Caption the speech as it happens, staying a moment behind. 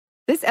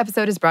This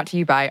episode is brought to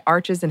you by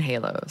Arches and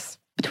Halos.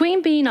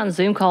 Between being on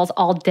Zoom calls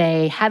all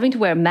day, having to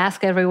wear a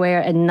mask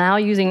everywhere, and now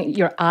using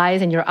your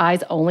eyes and your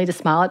eyes only to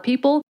smile at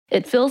people,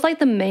 it feels like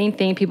the main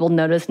thing people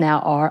notice now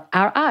are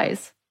our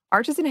eyes.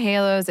 Arches and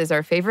Halos is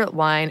our favorite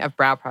line of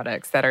brow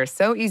products that are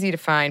so easy to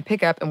find,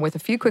 pick up, and with a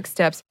few quick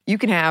steps, you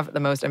can have the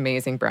most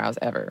amazing brows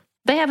ever.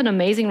 They have an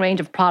amazing range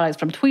of products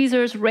from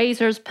tweezers,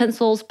 razors,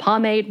 pencils,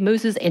 pomade,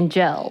 mousses, and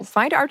gels.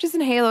 Find Arches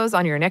and Halos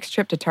on your next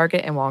trip to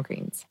Target and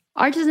Walgreens.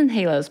 Arches and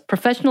Halos,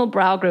 professional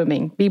brow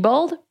grooming. Be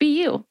bold,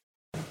 be you.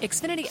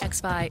 Xfinity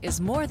XFi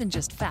is more than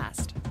just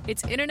fast.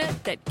 It's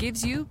internet that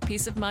gives you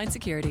peace of mind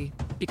security.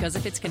 Because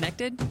if it's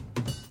connected,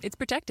 it's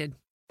protected.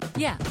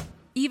 Yeah,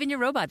 even your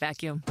robot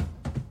vacuum.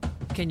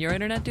 Can your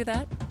internet do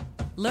that?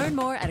 Learn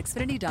more at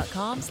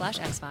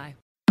xfinity.com/xfi.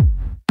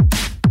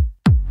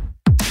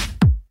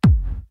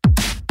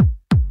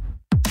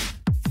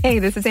 Hey,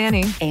 this is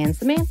Annie. And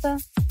Samantha.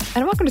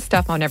 And welcome to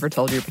Stuff Mom Never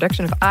Told You, a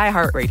production of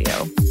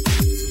iHeartRadio.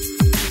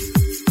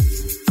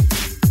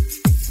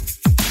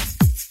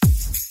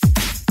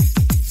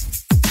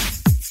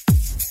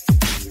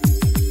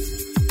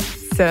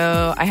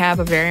 So I have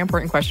a very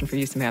important question for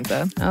you,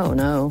 Samantha. Oh,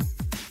 no.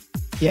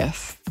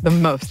 Yes, the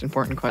most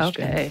important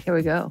question. Okay, here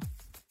we go.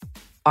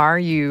 Are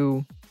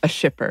you a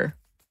shipper?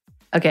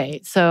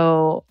 Okay,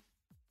 so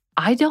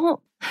I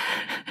didn't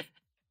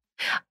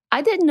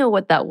know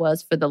what that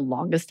was for the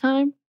longest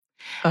time.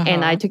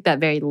 And I took that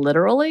very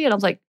literally. And I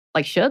was like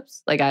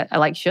ships? Like, I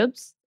like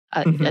ships.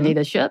 I need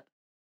a ship.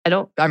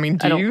 Do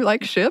you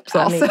like ships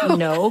also?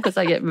 No, because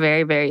I get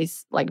very, very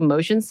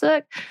motion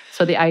sick.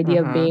 So the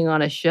idea of being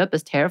on a ship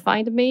is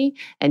terrifying to me.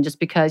 And just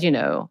because,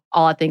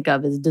 all I think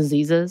of is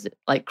diseases,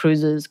 like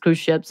cruise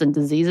ships and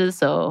diseases.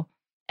 So,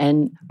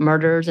 and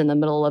murders in the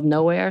middle of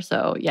nowhere.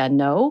 So yeah,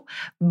 no.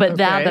 But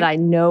now that I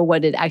know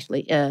what it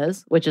actually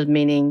is, which is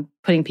meaning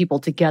putting people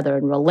together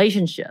in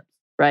relationships,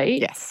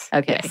 right? Yes.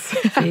 Okay. Yes.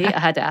 See, I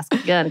had to ask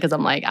again because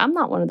I'm like, I'm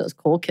not one of those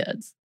cool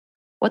kids.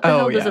 What the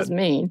hell does this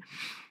mean?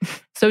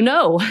 So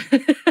no.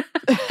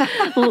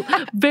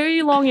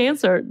 Very long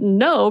answer.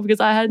 No,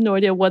 because I had no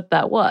idea what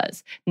that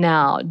was.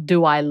 Now,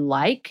 do I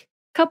like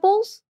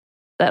couples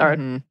that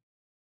are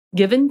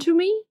given to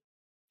me?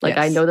 Like,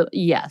 yes. I know that,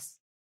 yes.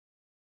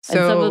 And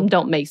some of them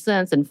don't make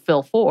sense and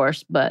feel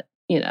forced, but,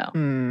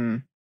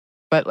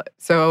 But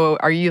so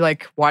are you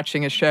like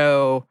watching a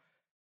show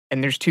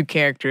and there's two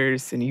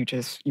characters and you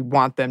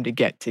want them to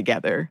get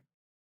together?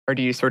 Or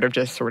do you sort of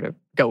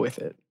go with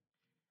it?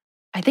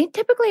 I think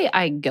typically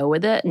I go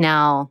with it.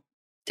 Now,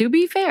 to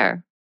be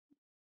fair,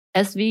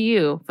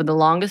 SVU, for the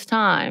longest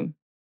time,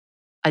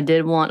 I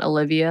did want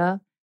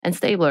Olivia and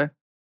Stabler.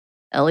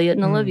 Elliot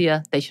and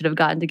Olivia, they should have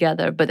gotten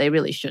together, but they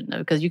really shouldn't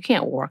have because you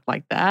can't work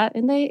like that.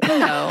 And they,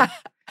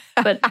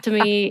 But to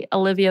me,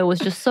 Olivia was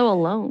just so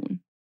alone.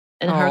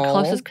 And her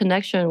closest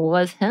connection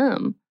was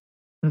him.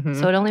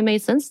 So it only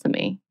made sense to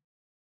me.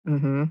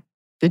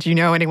 Did you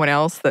know anyone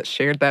else that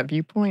shared that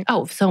viewpoint?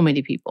 Oh, so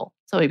many people.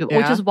 Yeah.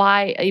 Which is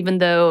why, even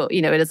though,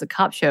 it is a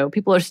cop show,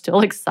 people are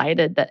still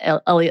excited that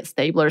Elliot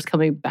Stabler is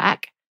coming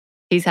back.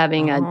 He's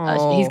having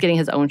he's getting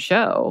his own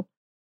show.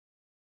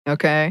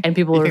 Okay. And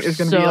people are there's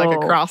going to be like a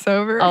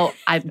crossover? Oh,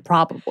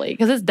 probably.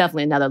 Because it's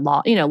definitely another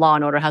Law. Law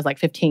and Order has like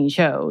 15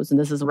 shows, and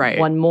this is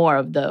one more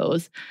of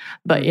those.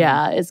 But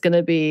yeah, it's going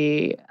to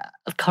be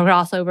a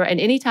crossover. And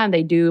anytime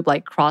they do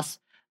like cross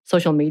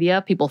social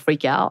media, people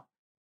freak out.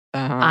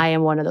 I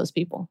am one of those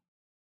people.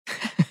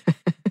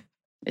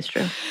 It's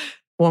true.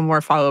 One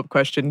more follow-up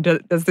question.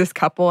 Does this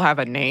couple have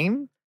a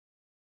name?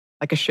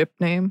 Like a ship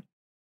name?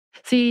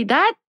 See,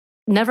 that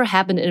never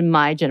happened in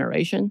my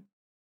generation.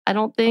 I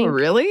don't think. Oh,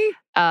 really?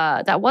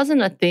 That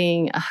wasn't a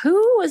thing.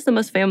 Who is the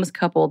most famous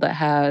couple that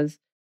has?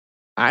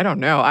 I don't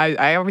know.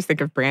 I always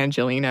think of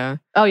Brangelina.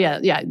 Oh,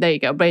 yeah. There you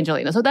go.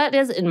 Brangelina. So that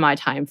is in my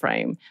time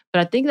frame.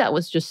 But I think that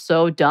was just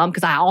so dumb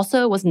because I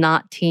also was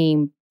not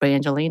team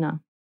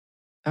Brangelina.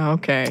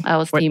 Okay. I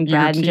was team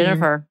Brad and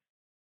Jennifer.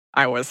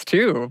 I was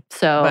too.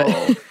 So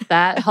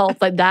that helped.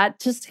 Like that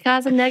just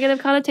has a negative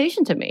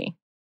connotation to me.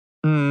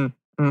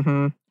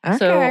 Okay.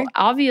 So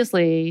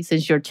obviously,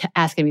 since you're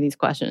asking me these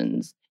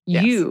questions,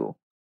 you,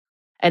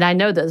 and I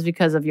know this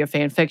because of your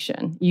fan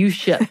fiction, you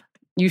ship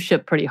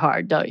pretty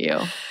hard, don't you?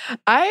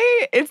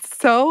 It's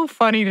so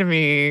funny to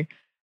me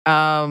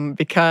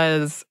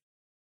because,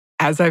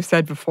 as I've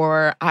said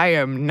before, I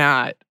am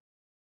not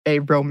a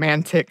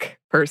romantic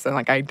person.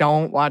 Like, I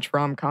don't watch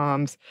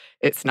rom-coms.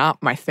 It's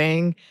not my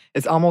thing.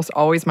 It's almost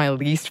always my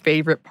least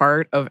favorite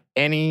part of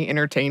any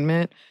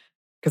entertainment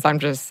because I'm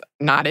just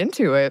not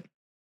into it.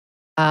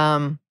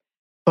 But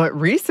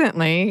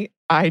recently,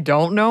 I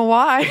don't know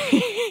why,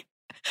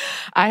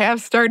 I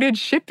have started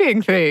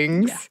shipping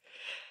things. Yeah.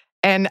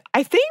 And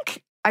I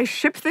think I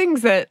ship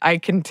things that I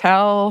can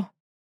tell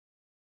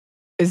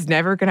is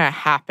never going to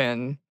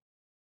happen.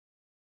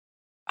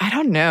 I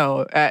don't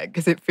know,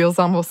 because it feels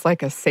almost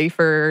like a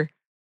safer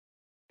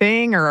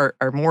thing or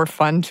more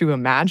fun to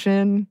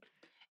imagine.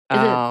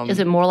 Is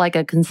it more like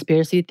a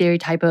conspiracy theory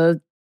type of,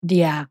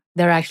 they're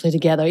actually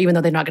together, even though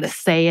they're not going to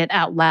say it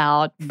out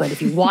loud. But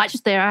if you watch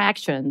their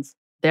actions,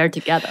 they're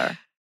together.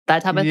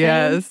 That type of thing?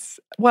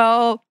 Yes.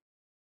 Well,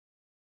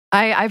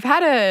 I've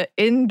had an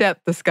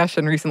in-depth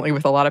discussion recently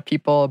with a lot of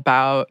people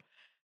about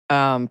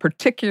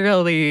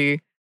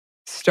particularly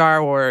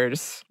Star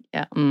Wars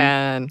Yeah.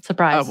 and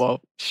Surprise.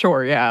 well,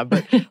 sure, yeah,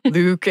 but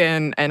Luke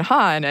and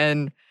Han,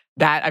 and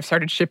that I've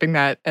started shipping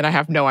that, and I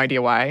have no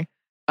idea why.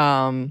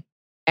 And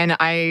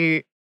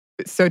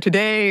so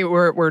today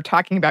we're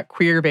talking about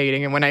queer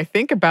baiting, and when I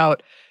think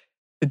about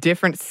the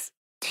difference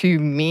to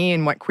me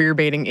and what queer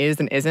baiting is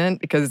and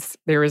isn't, because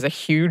there is a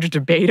huge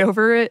debate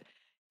over it,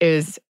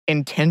 is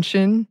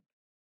intention.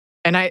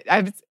 And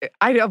I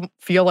don't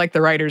feel like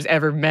the writers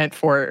ever meant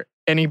for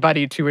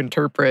anybody to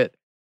interpret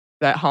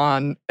that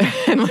Han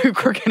and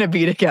Luke were going to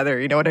be together.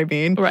 You know what I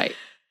mean? Right.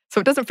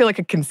 So it doesn't feel like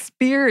a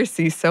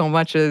conspiracy so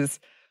much as,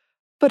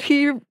 but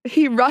he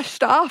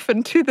rushed off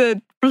into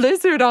the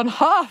blizzard on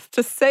Hoth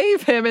to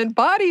save him in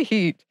body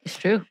heat. It's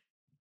true.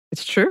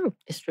 It's true.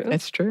 It's true.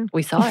 It's true.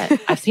 We saw it.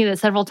 I've seen it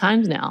several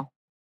times now.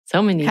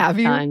 So many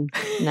times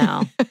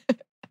now.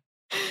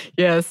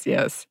 Yes.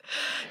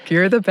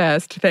 You're the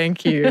best.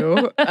 Thank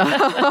you.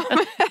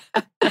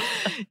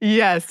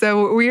 Yeah,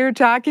 so we are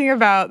talking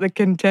about the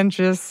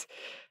contentious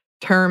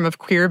term of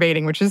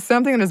queerbaiting, which is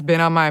something that has been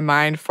on my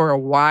mind for a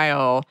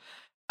while.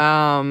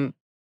 And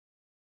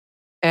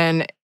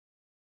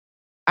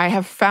I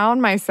have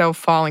found myself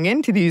falling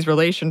into these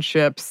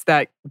relationships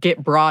that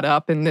get brought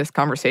up in this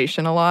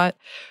conversation a lot.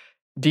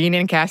 Dean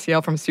and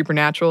Castiel from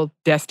Supernatural,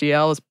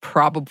 Destiel is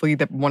probably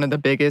one of the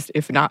biggest,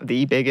 if not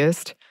the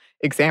biggest,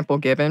 example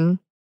given.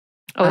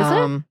 Oh,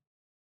 is it?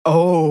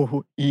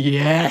 Oh,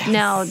 yes.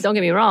 Now, don't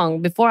get me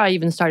wrong. Before I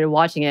even started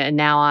watching it, and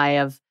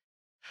now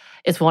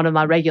it's one of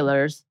my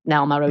regulars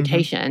now in my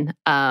rotation.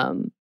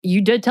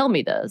 You did tell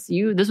me this.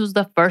 This was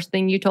the first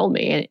thing you told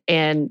me,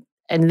 and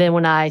then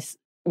when I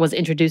was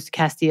introduced to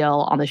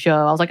Castiel on the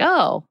show, I was like,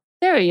 oh,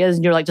 there he is,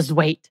 and you're like, just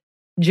wait.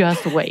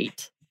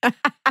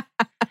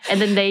 And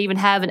then they even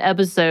have an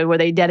episode where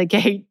they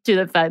dedicate to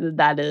the fact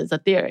that is a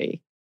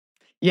theory.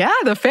 Yeah,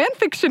 the fan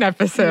fiction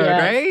episode,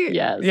 right?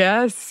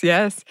 Yes.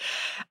 Yes.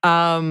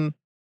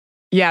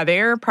 Yeah,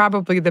 they're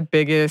probably the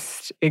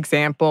biggest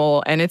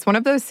example. And it's one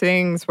of those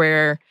things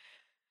where,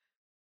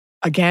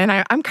 again,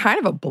 I'm kind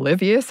of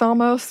oblivious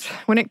almost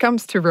when it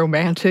comes to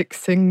romantic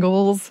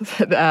singles.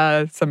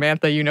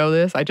 Samantha, you know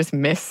this. I just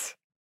miss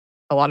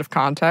a lot of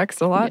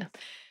context a lot. Yeah.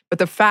 But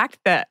the fact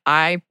that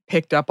I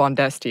picked up on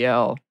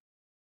Destiel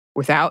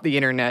without the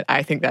internet,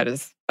 I think that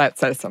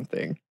says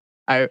something.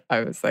 I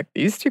was like,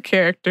 these two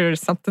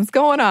characters, something's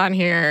going on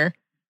here.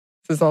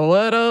 This is a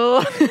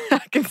little,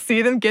 I can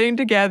see them getting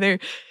together.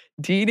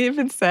 Dean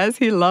even says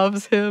he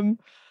loves him.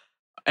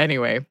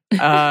 Anyway,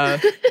 the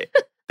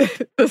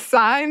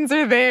signs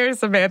are there,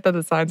 Samantha,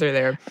 the signs are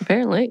there.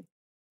 Apparently.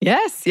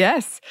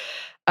 Yes.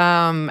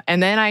 And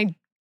then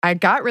I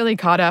got really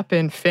caught up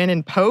in Finn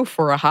and Poe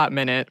for a hot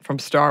minute from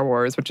Star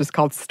Wars, which is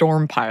called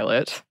Storm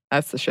Pilot.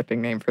 That's the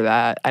shipping name for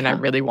that. And I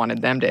really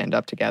wanted them to end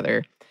up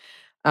together.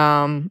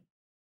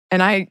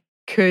 And I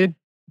could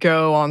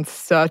go on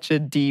such a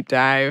deep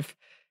dive,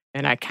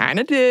 and I kind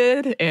of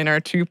did in our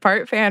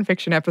 2-part fan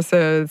fiction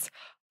episodes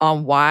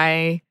on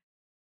why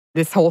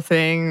this whole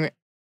thing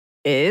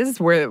is,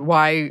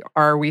 why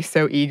are we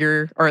so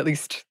eager, or at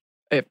least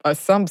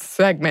some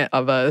segment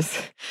of us,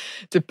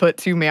 to put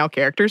 2 male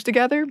characters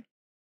together.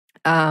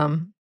 I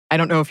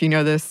don't know if you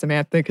know this,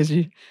 Samantha, because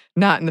you're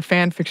not in the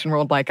fan fiction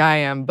world like I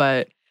am,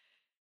 but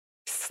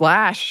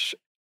Slash,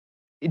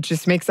 it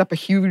just makes up a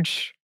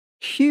huge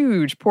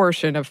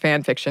portion of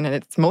fan fiction, and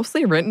it's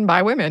mostly written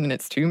by women, and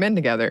it's 2 men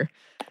together.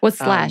 What's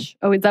Slash?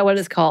 Is that what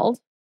it's called?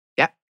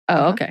 Yeah.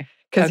 Oh, okay.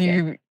 Because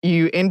you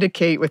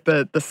indicate with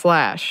the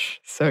slash,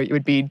 so it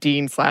would be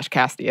Dean /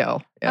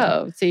 Castiel. Yeah.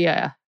 Oh, see,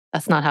 yeah.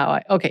 That's not how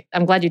okay.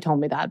 I'm glad you told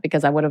me that,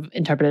 because I would have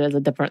interpreted it as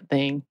a different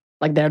thing.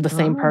 Like they're the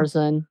same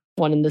person,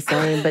 one and the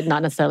same, but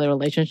not necessarily a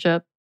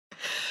relationship.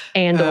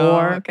 And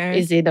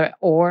is either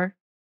or.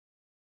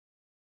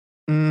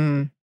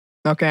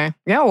 Okay.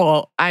 Yeah,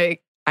 well,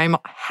 I'm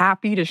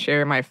happy to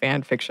share my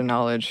fan fiction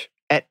knowledge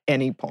at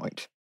any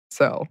point.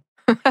 So,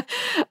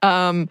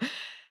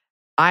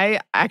 I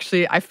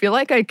feel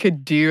like I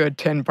could do a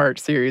 10-part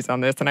series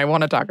on this, and I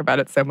want to talk about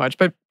it so much.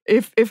 But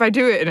if I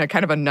do it in a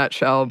kind of a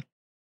nutshell,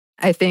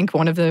 I think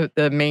one of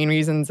the main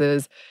reasons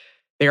is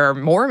there are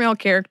more male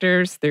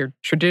characters. They're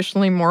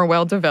traditionally more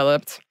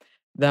well-developed.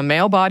 The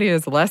male body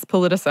is less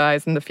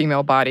politicized than the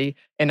female body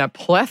in a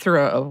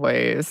plethora of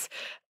ways.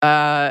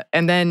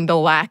 And then the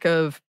lack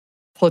of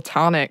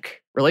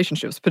platonic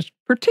relationships,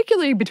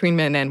 particularly between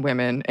men and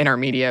women in our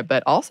media,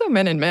 but also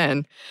men and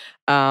men.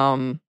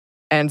 And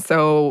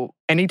so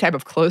any type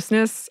of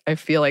closeness, I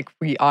feel like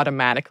we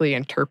automatically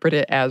interpret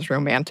it as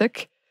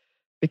romantic,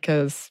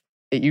 because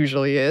it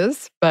usually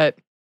is. But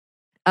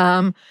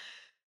the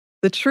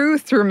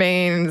truth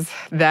remains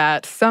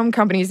that some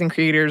companies and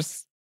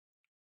creators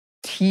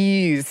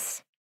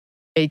tease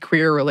a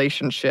queer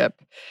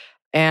relationship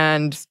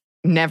and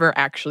never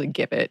actually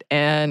give it.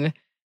 And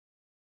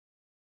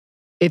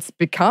it's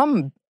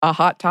become a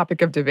hot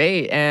topic of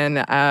debate. And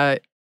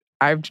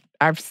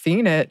I've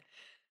seen it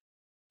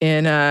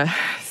in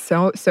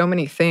so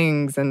many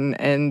things.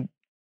 And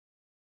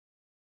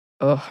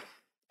oh,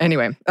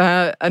 anyway,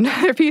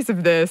 another piece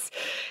of this,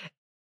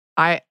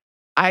 I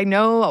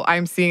know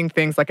I'm seeing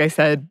things, like I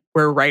said,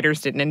 where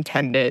writers didn't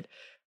intend it,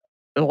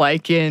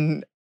 like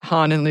in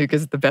Han and Luke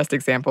is the best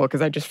example,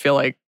 because I just feel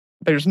like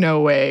there's no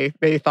way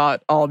they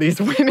thought all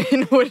these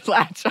women would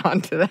latch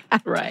on to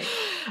that. Right.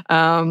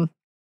 And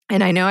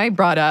I know I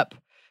brought up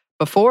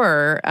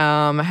before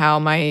how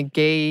my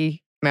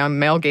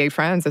male gay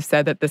friends have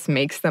said that this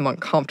makes them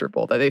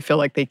uncomfortable, that they feel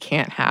like they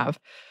can't have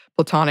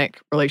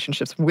platonic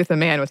relationships with a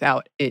man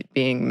without it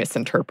being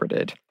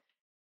misinterpreted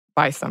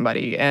by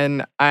somebody.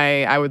 And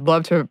I would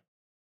love to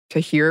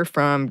hear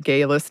from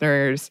gay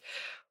listeners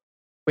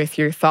with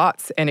your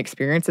thoughts and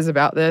experiences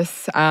about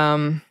this.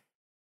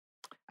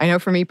 I know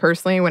for me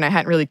personally, when I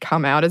hadn't really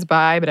come out as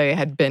bi, but I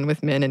had been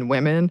with men and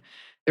women,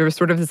 there was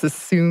sort of this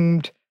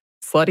assumed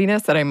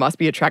sluttiness that I must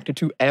be attracted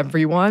to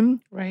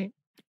everyone. Right.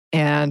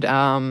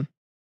 And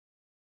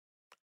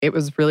it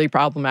was really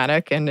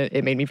problematic, and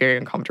it made me very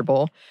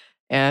uncomfortable.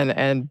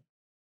 And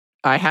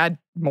I had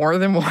more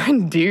than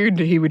one dude,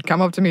 he would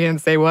come up to me and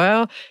say,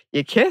 well,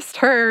 you kissed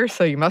her,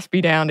 so you must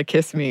be down to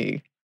kiss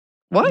me.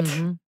 What?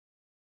 Mm-hmm.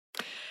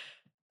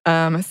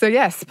 So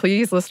yes,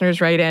 please, listeners,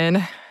 write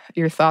in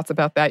your thoughts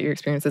about that, your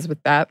experiences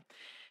with that.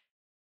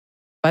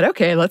 But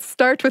okay, let's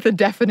start with a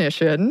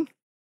definition.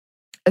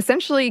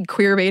 Essentially,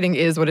 queerbaiting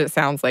is what it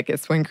sounds like.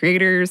 It's when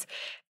creators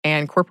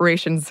and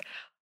corporations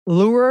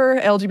lure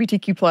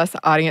LGBTQ plus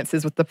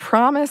audiences with the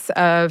promise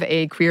of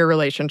a queer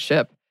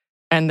relationship,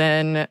 and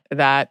then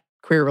that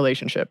queer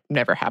relationship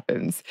never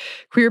happens.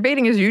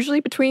 Queerbaiting is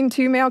usually between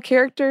two male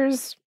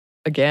characters.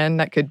 Again,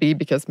 that could be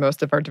because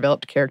most of our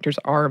developed characters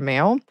are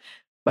male,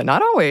 but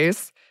not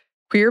always.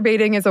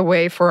 Queerbaiting is a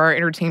way for our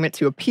entertainment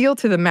to appeal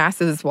to the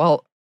masses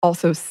while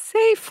also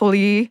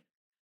safely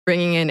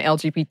bringing in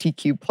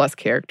LGBTQ plus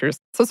characters.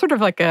 So sort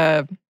of like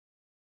a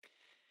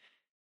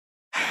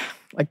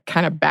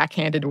kind of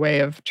backhanded way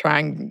of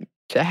trying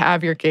to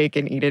have your cake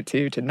and eat it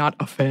too, to not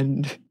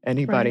offend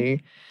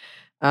anybody.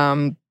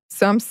 Right.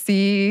 Some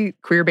see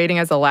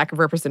queerbaiting as a lack of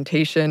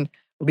representation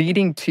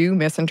leading to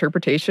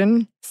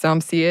misinterpretation.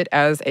 Some see it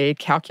as a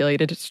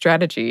calculated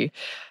strategy.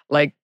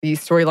 Like,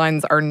 these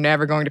storylines are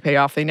never going to pay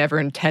off. They never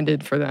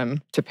intended for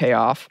them to pay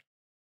off.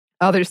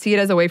 Others see it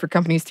as a way for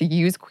companies to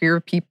use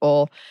queer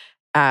people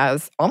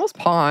as almost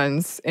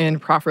pawns in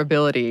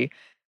profitability.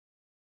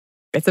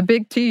 It's a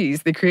big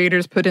tease. The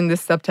creators put in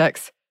this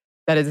subtext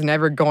that is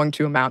never going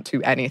to amount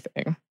to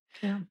anything.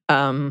 Yeah.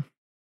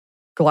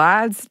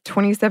 GLAAD's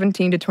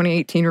 2017 to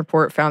 2018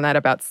 report found that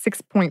about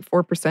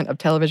 6.4% of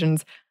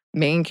television's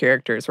main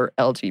characters were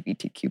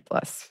LGBTQ+.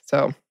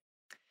 So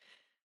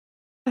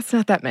that's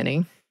not that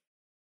many.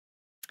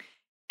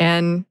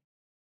 And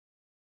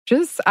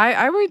just,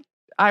 I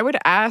would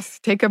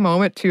take a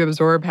moment to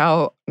absorb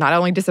how not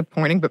only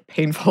disappointing, but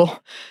painful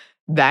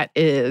that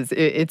is.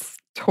 It's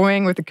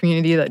toying with a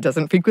community that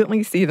doesn't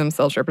frequently see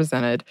themselves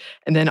represented,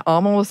 and then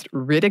almost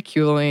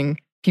ridiculing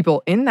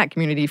people in that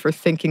community for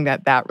thinking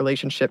that that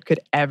relationship could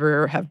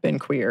ever have been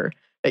queer,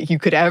 that you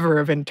could ever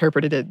have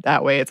interpreted it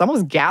that way. It's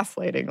almost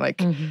gaslighting.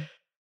 Like,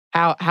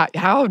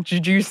 how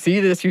did you see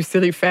this, you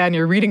silly fan?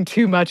 You're reading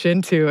too much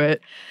into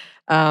it.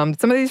 Some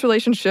of these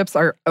relationships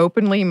are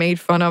openly made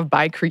fun of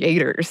by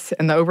creators,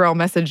 and the overall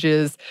message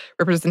is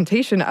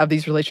representation of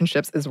these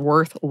relationships is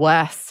worth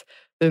less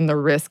than the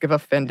risk of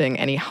offending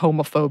any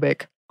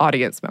homophobic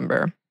audience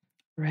member.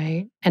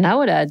 Right. And I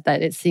would add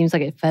that it seems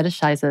like it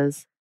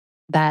fetishizes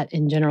that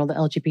in general, the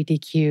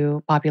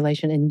LGBTQ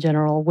population in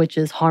general, which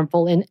is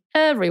harmful in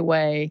every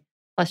way.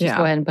 Let's just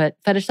go ahead and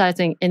put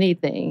fetishizing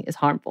anything is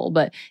harmful,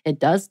 but it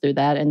does do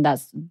that. And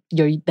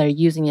they're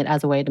using it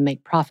as a way to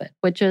make profit,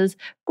 which is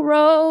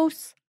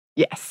gross.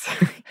 Yes.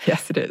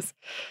 Yes, it is.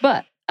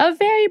 But a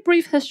very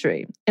brief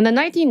history. In the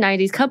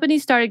 1990s,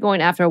 companies started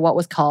going after what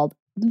was called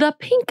the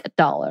pink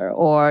dollar,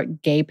 or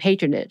gay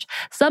patronage.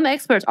 Some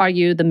experts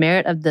argue the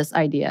merit of this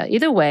idea.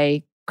 Either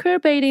way,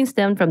 queerbaiting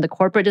stemmed from the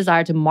corporate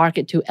desire to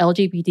market to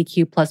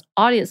LGBTQ plus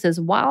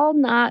audiences while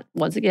not,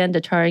 once again,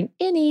 deterring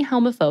any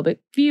homophobic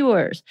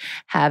viewers.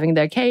 Having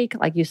their cake,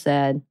 like you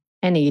said,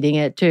 and eating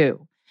it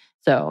too.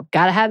 So,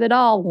 gotta have it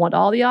all, want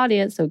all the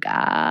audience, so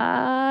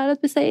gotta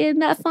stay in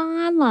that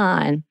fine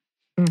line.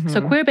 Mm-hmm.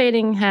 So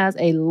queerbaiting has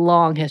a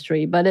long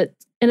history, but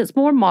in its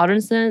more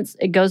modern sense,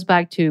 it goes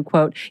back to,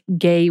 quote,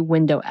 gay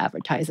window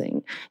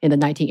advertising in the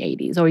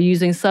 1980s, or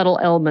using subtle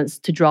elements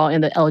to draw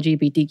in the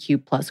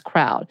LGBTQ plus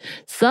crowd.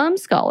 Some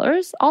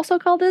scholars also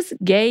call this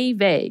gay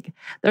vague.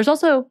 There's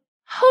also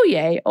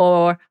hoyay,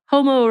 or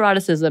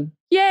homoeroticism,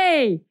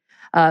 yay,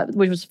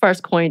 which was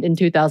first coined in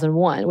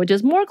 2001, which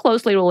is more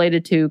closely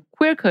related to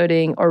queer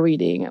coding or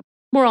reading.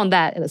 More on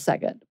that in a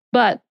second.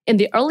 But in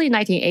the early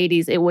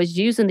 1980s, it was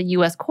used in the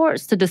U.S.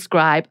 courts to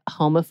describe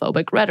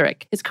homophobic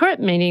rhetoric. Its current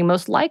meaning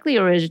most likely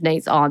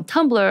originates on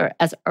Tumblr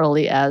as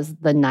early as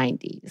the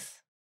 90s.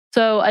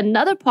 So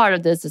another part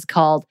of this is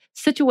called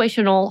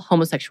situational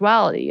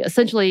homosexuality.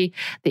 Essentially,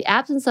 the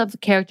absence of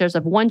characters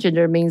of one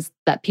gender means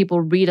that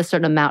people read a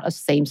certain amount of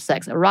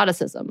same-sex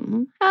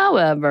eroticism.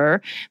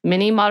 However,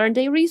 many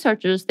modern-day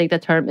researchers think the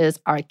term is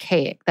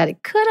archaic, that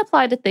it could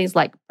apply to things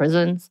like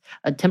prisons,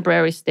 a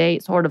temporary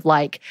state, sort of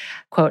like,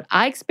 quote,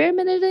 I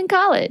experimented in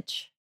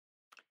college.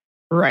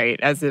 Right,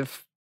 as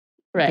if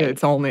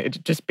it's only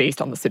just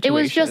based on the situation.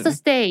 It was just a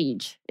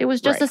stage. It was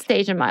just a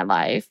stage in my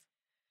life.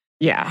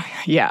 Yeah.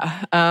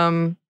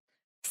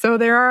 So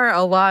there are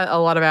a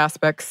lot of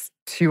aspects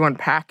to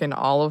unpack in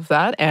all of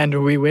that,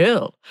 and we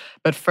will.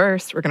 But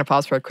first, we're going to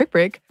pause for a quick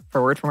break for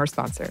a word from our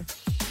sponsor.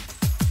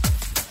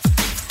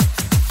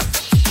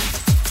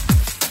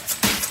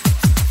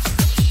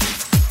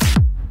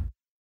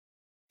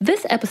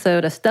 This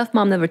episode of Stuff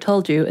Mom Never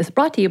Told You is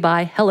brought to you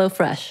by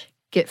HelloFresh.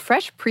 Get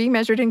fresh,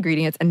 pre-measured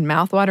ingredients and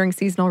mouth-watering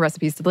seasonal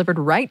recipes delivered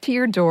right to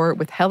your door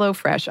with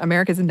HelloFresh,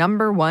 America's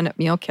 #1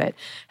 meal kit.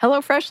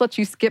 HelloFresh lets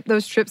you skip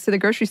those trips to the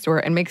grocery store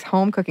and makes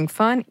home cooking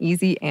fun,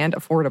 easy, and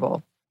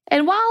affordable.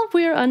 And while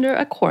we're under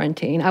a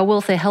quarantine, I will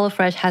say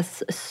HelloFresh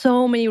has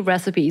so many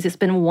recipes. It's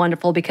been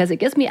wonderful because it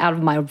gets me out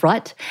of my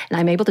rut and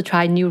I'm able to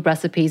try new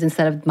recipes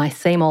instead of my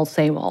same old,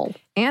 same old.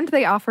 And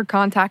they offer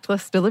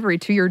contactless delivery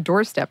to your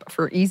doorstep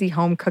for easy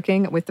home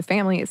cooking with the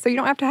family, so you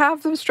don't have to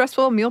have those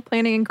stressful meal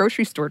planning and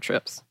grocery store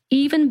trips.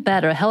 Even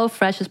better,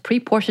 HelloFresh's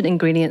pre-portioned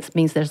ingredients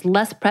means there's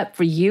less prep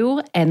for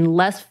you and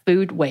less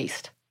food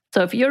waste.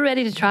 So if you're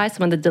ready to try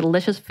some of the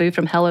delicious food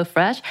from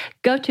HelloFresh,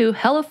 go to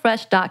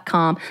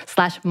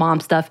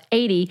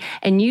HelloFresh.com/momstuff80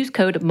 and use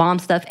code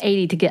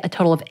MOMSTUFF80 to get a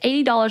total of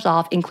 $80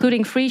 off,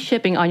 including free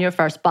shipping on your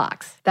first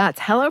box. That's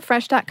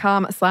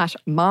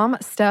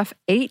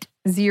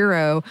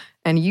HelloFresh.com/momstuff80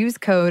 and use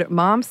code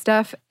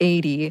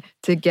MOMSTUFF80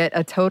 to get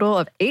a total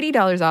of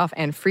 $80 off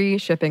and free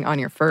shipping on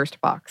your first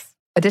box.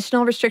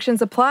 Additional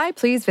restrictions apply.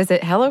 Please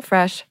visit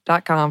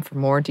HelloFresh.com for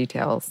more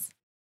details.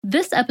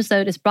 This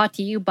episode is brought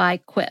to you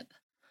by Quip.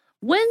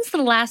 When's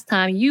the last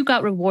time you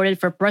got rewarded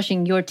for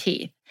brushing your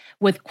teeth?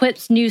 With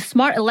Quip's new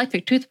smart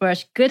electric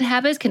toothbrush, good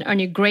habits can earn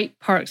you great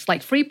perks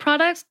like free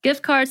products,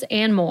 gift cards,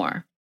 and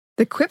more.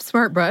 The Quip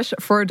Smart Brush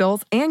for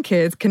adults and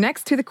kids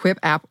connects to the Quip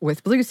app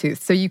with Bluetooth,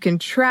 so you can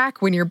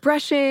track when you're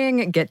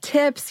brushing, get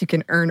tips, you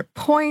can earn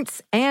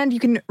points, and you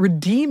can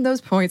redeem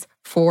those points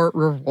for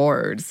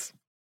rewards.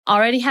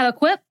 Already have a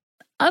Quip?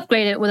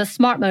 Upgrade it with a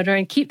smart motor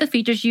and keep the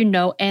features you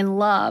know and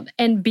love.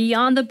 And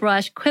beyond the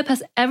brush, Quip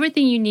has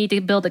everything you need to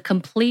build a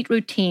complete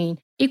routine.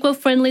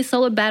 Eco-friendly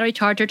solar battery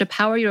charger to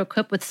power your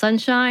Quip with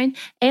sunshine,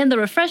 and the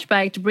refresh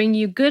bag to bring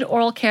you good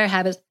oral care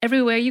habits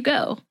everywhere you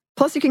go.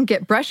 Plus, you can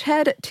get brush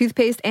head,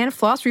 toothpaste, and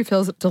floss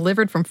refills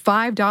delivered from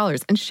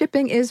 $5, and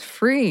shipping is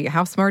free.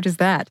 How smart is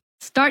that?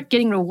 Start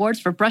getting rewards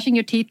for brushing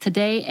your teeth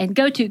today and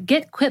go to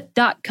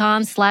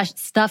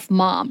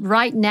getquip.com/stuffmom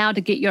right now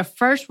to get your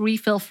first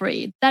refill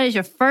free. That is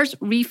your first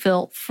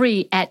refill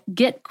free at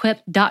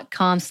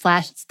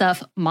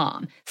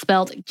getquip.com/stuffmom.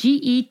 Spelled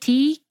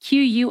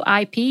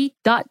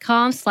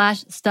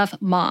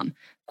GETQUIP.com/stuffmom.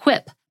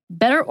 Quip,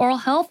 better oral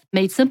health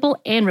made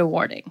simple and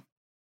rewarding.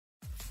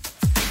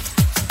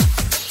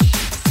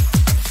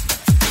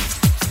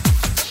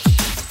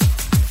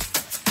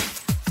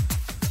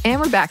 And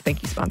we're back.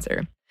 Thank you,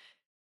 sponsor.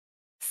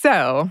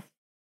 So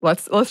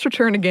let's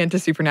return again to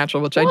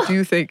Supernatural, which I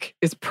do think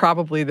is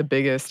probably the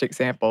biggest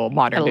example,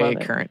 modern day,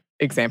 current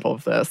example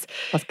of this.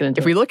 Let's get into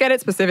it. If we look at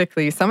it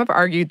specifically, some have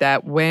argued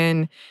that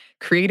when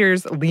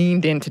creators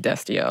leaned into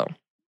Destiel,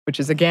 which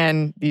is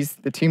again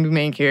the two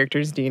main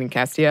characters, Dean and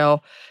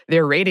Castiel,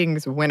 their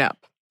ratings went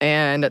up.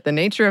 And the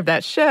nature of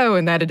that show,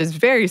 and that it is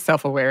very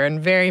self-aware and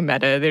very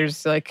meta.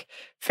 There's like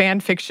fan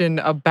fiction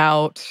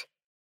about.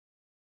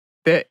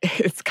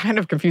 It's kind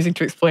of confusing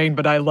to explain,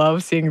 but I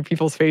love seeing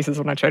people's faces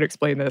when I try to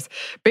explain this.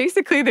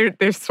 Basically,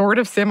 they're sort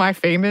of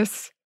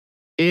semi-famous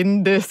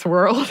in this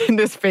world, in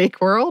this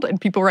fake world,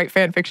 and people write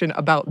fan fiction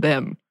about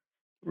them.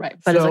 Right,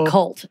 but it's a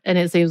cult, and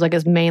it seems like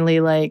it's mainly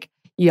like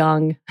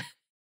young.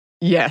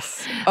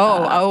 Yes.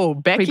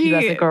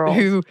 Becky,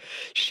 who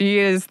she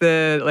is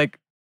the like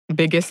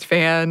biggest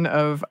fan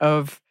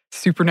of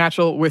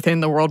Supernatural within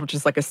the world, which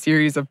is like a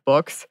series of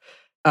books.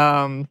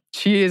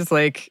 She is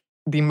like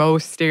the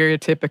most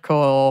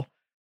stereotypical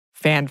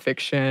fan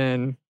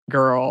fiction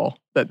girl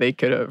that they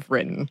could have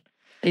written.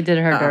 They did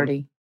her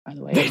dirty, by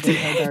the way. They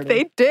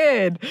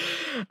did.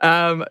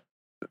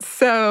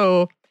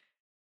 So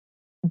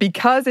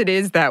because it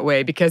is that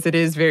way, because it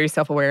is very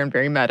self-aware and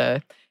very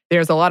meta,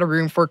 there's a lot of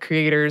room for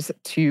creators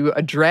to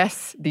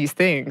address these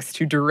things,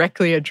 to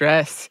directly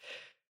address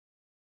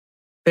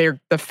the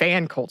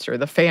fan culture,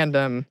 the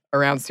fandom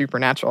around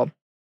Supernatural,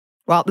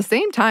 while at the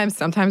same time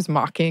sometimes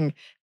mocking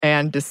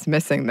and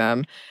dismissing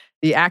them.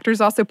 The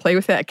actors also play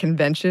with it at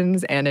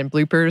conventions and in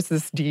bloopers,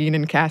 this Dean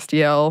and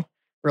Castiel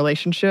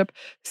relationship.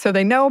 So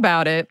they know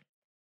about it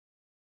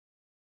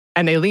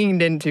and they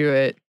leaned into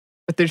it,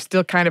 but there's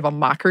still kind of a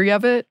mockery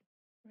of it.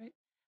 Right.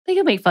 They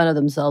can make fun of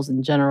themselves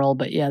in general,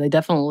 but yeah, they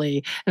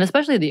definitely, and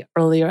especially the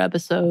earlier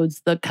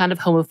episodes, the kind of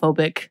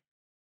homophobic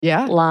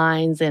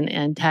lines and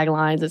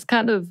taglines, it's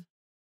kind of,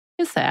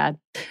 It's sad.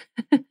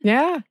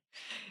 Yeah.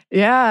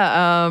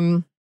 Yeah.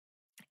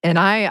 And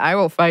I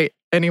will fight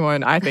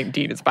anyone. I think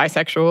Dean is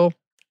bisexual.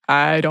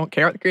 I don't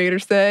care what the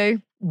creators say,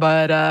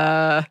 but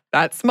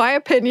that's my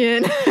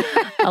opinion.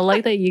 I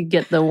like that you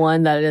get the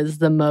one that is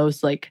the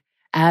most like,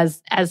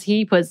 as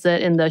he puts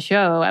it in the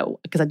show,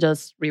 because I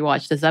just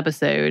rewatched this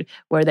episode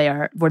where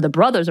the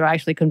brothers are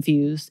actually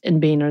confused in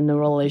being in a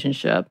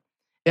relationship.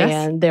 Yes,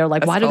 and they're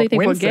like, why do they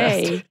think Wincest.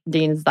 we're gay?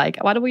 Dean's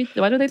like, why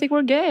do they think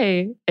we're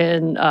gay?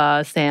 And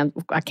Sam,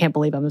 I can't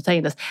believe I'm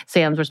saying this.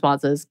 Sam's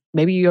response is,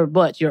 maybe you're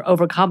butch, you're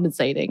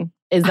overcompensating.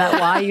 Is that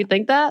why you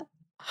think that?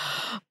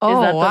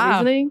 Oh, is that wow.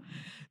 the reasoning?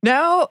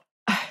 No.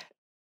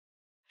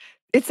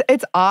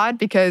 It's odd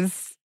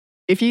because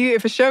if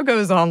a show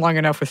goes on long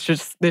enough, it's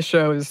just this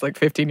show is like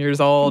 15 years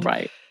old.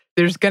 Right.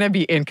 There's going to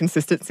be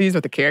inconsistencies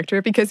with the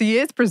character because he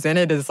is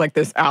presented as like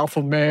this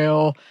alpha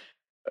male,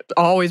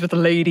 always with the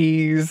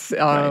ladies.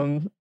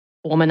 Right.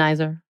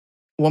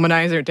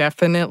 Womanizer,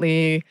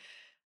 definitely.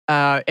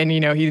 And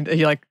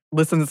he like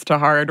listens to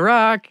hard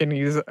rock, and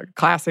he's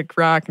classic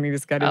rock, and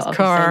he's got his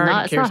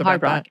car. It's not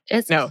hard rock.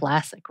 It's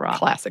classic rock.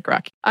 Classic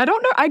rock. I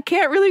don't know. I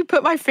can't really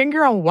put my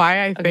finger on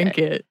why I think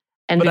it.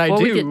 And but before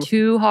I we do. get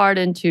too hard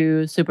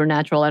into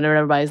Supernatural, and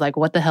everybody's like,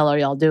 what the hell are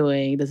y'all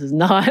doing? This is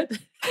not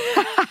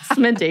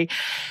Sminty.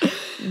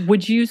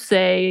 Would you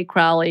say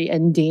Crowley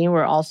and Dean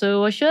were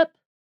also a ship?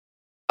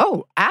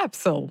 Oh,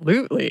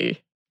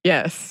 absolutely.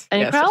 Yes.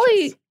 And yes,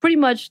 Crowley yes. pretty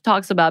much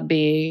talks about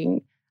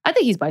being, I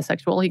think he's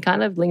bisexual. He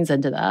kind of leans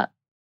into that.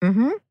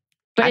 Mm-hmm.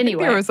 But I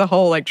anyway. think there was a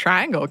whole like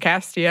triangle.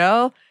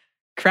 Castiel,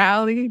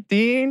 Crowley,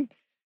 Dean.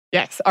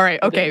 Yes. All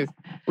right. Okay.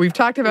 We've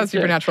talked about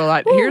Supernatural a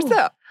lot. Ooh. Here's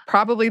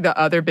probably the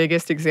other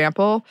biggest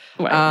example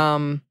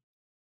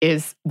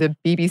is the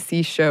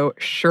BBC show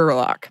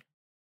Sherlock.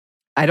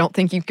 I don't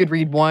think you could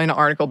read one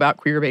article about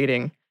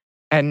queerbaiting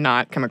and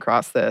not come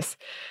across this.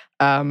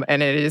 And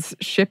it is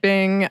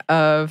shipping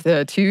of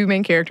the two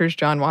main characters,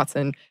 John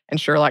Watson and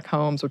Sherlock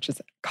Holmes, which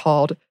is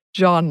called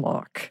John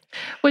Locke.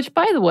 Which,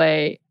 by the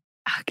way,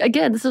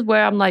 again, this is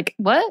where I'm like,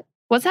 what?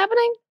 What's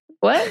happening?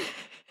 What?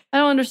 I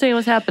don't understand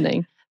what's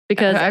happening.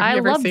 Because I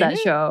love that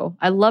show.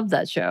 I love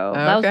that show. Okay.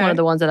 That was one of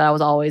the ones that I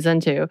was always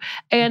into.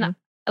 And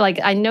like,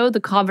 I know the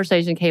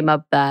conversation came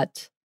up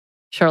that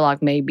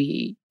Sherlock may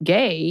be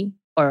gay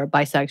or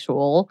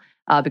bisexual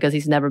because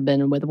he's never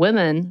been with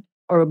women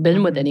or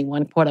been with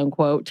anyone, quote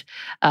unquote.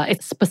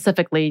 It's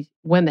specifically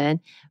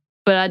women.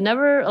 But I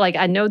never, like,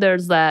 I know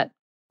there's that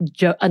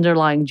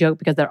underlying joke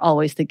because they're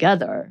always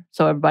together.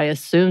 So everybody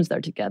assumes they're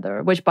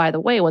together, which, by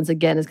the way, once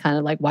again, is kind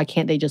of like, why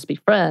can't they just be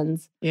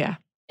friends? Yeah.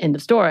 End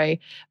of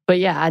story. But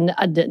yeah,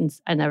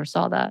 I never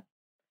saw that.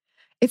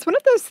 It's one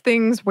of those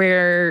things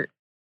where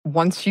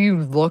once you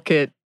look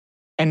at,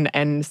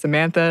 and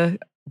Samantha,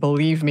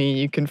 believe me,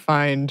 you can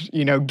find,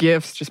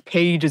 GIFs, just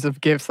pages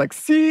of GIFs, like,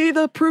 see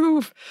the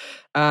proof.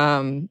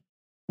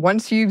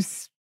 Once you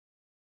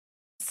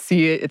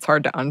see it, it's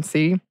hard to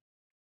unsee.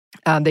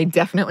 They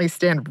definitely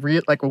stand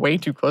way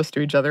too close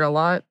to each other a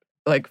lot,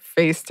 like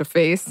face to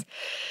face.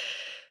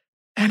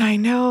 And I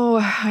know,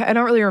 I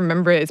don't really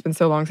remember it. It's been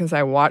so long since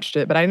I watched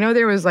it. But I know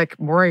there was like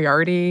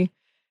Moriarty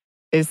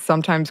is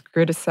sometimes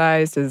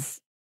criticized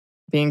as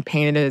being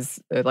painted as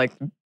like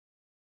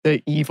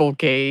the evil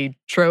gay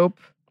trope.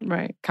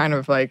 Right. Kind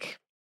of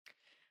like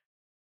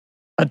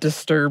a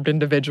disturbed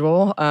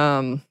individual.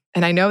 And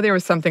I know there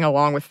was something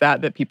along with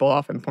that people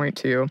often point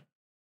to.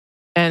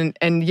 And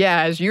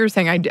yeah, as you were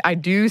saying, I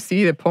do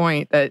see the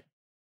point that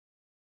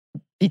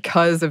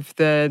because of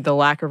the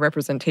lack of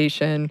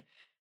representation,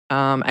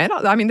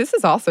 this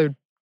is also,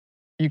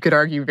 you could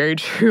argue, very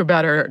true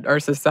about our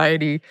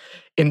society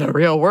in the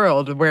real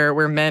world,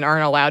 where men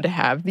aren't allowed to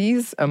have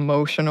these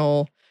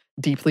emotional,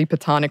 deeply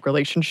platonic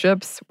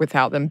relationships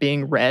without them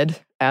being read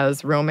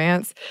as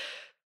romance.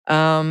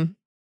 The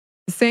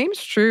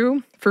same's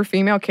true for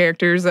female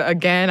characters.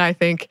 Again, I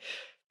think,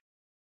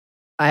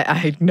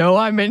 I know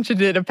I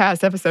mentioned it in a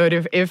past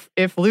episode.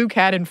 If Luke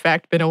had in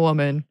fact been a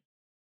woman,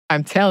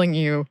 I'm telling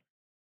you,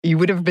 you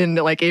would have been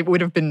like, it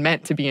would have been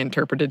meant to be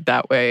interpreted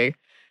that way.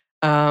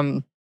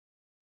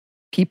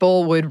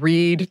 People would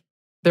read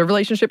the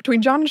relationship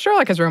between John and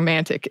Sherlock as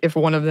romantic if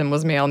one of them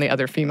was male and the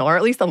other female, or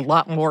at least a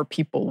lot more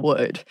people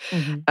would.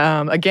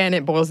 Again,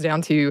 it boils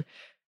down to,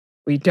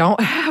 we don't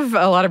have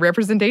a lot of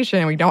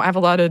representation. We don't have a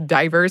lot of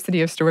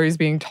diversity of stories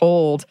being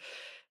told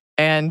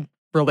and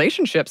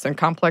relationships and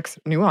complex,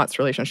 nuanced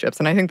relationships.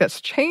 And I think that's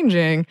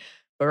changing.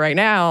 But right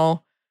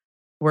now,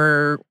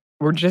 we're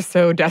just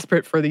so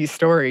desperate for these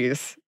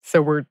stories.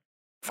 So we're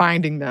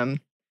finding them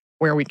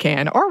where we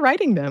can, or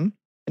writing them.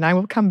 And I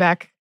will come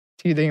back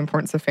to the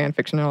importance of fan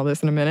fiction and all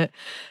this in a minute.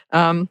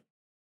 And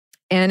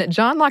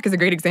John Locke is a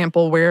great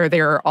example where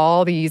there are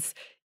all these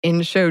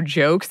in-show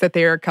jokes that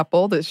they're a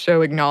couple that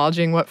show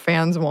acknowledging what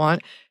fans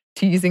want,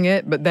 teasing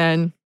it, but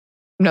then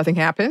nothing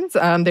happens.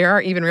 There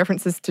are even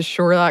references to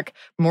Sherlock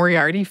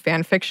Moriarty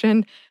fan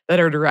fiction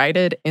that are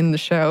derided in the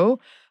show.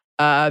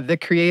 The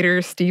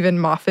creator, Stephen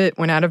Moffat,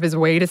 went out of his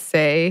way to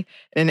say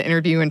in an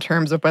interview in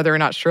terms of whether or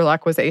not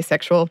Sherlock was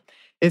asexual.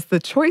 It's the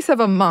choice of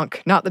a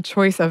monk, not the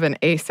choice of an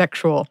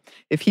asexual.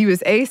 If he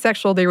was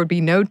asexual, there would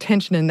be no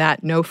tension in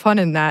that, no fun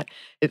in that.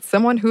 It's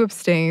someone who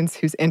abstains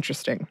who's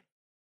interesting.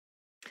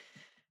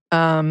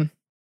 And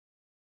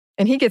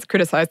he gets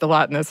criticized a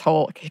lot in this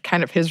whole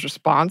kind of his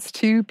response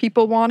to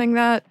people wanting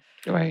that.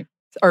 Right.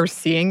 Or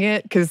seeing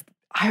it. Because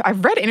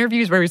I've read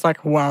interviews where he's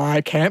like, well,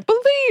 I can't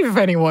believe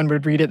anyone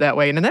would read it that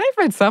way. And then I've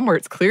read some where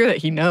it's clear that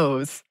he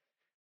knows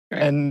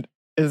and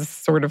is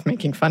sort of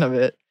making fun of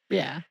it.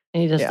 Yeah.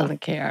 And he just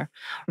doesn't care.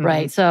 Mm-hmm.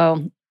 Right.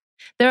 So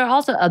there are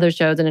also other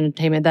shows in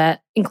entertainment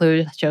that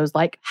include shows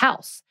like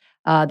House,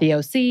 The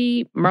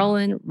OC,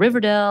 Merlin,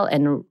 Riverdale,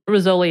 and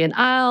Rizzoli and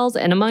Isles,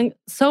 and among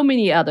so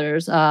many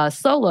others.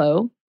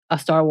 Solo, a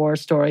Star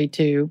Wars story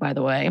too, by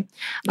the way.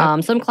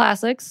 Yep. Some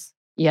classics.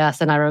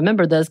 Yes, and I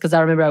remember this because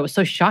I remember it was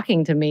so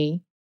shocking to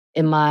me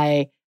in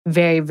my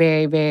very,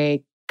 very,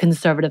 very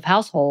conservative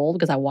household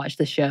because I watched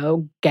the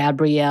show,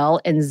 Gabrielle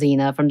and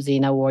Xena from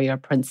Xena Warrior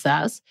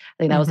Princess.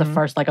 I think that was the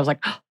first, I was like,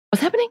 oh,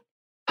 what's happening?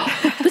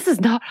 This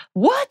is not,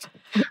 what?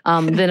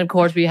 Then, of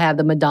course, we have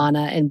the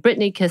Madonna and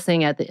Britney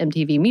kissing at the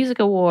MTV Music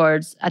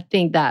Awards. I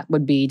think that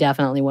would be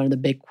definitely one of the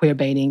big queer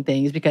baiting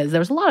things because there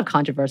was a lot of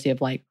controversy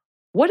of like,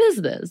 what is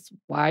this?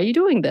 Why are you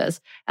doing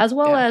this? As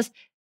well as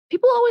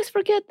people always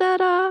forget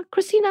that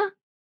Christina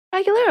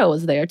Aguilera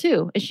was there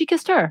too, and she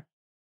kissed her.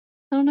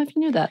 I don't know if you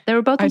knew that. They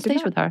were both on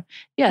stage with her.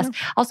 Yes. Yeah.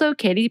 Also,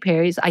 Katy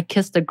Perry's I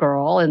Kissed a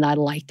Girl, and I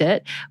liked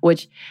it,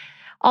 which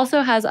also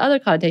has other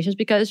connotations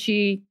because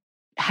she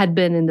had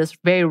been in this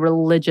very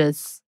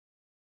religious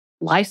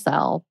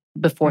lifestyle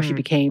before she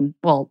became,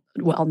 well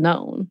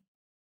known,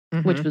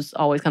 which was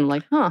always kind of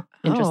like,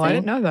 interesting. Oh, I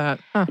didn't know that.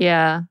 Huh.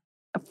 Yeah,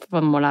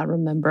 from what I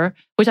remember,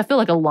 which I feel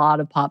like a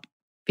lot of pop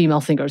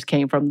female singers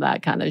came from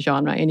that kind of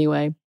genre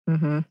anyway.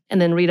 Mm-hmm.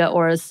 And then Rita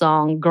Ora's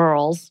song,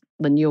 Girls,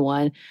 the new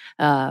one,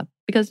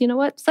 because you know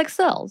what? Sex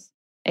sells.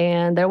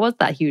 And there was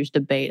that huge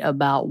debate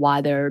about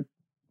why they're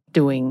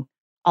doing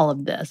all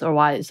of this or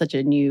why it's such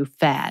a new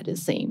fad, it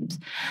seems.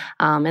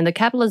 And the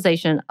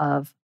capitalization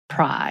of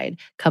pride,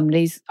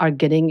 companies are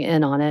getting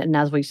in on it. And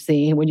as we've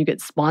seen, when you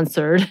get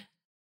sponsored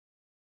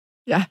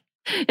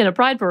in a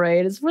pride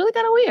parade, it's really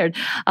kind of weird.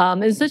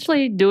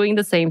 Essentially doing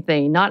the same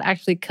thing, not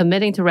actually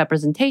committing to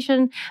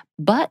representation,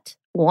 but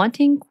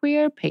wanting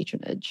queer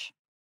patronage.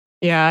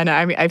 Yeah, and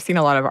I mean, I've seen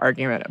a lot of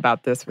argument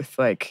about this with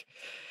like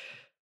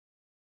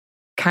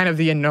kind of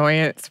the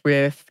annoyance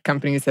with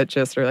companies that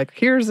just are like,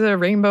 here's a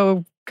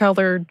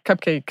rainbow-colored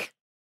cupcake,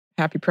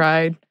 happy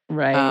pride.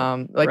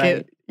 Right.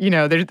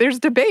 It, there's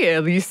debate,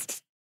 at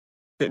least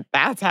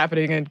that's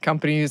happening, and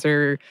companies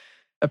are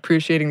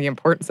appreciating the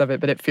importance of it,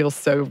 but it feels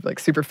so like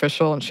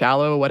superficial and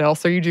shallow. What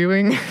else are you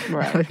doing?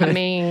 Right. I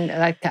mean,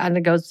 that kind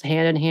of goes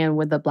hand in hand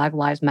with the Black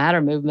Lives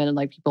Matter movement, and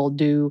like people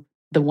do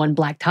the one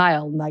black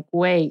tile, and like,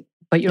 wait,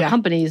 but your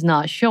company is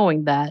not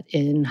showing that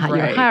in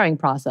your hiring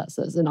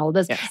processes and all of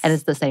this. Yes. And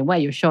it's the same way.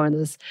 You're showing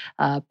this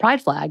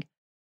pride flag.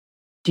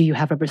 Do you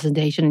have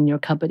representation in your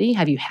company?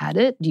 Have you had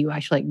it? Do you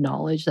actually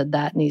acknowledge that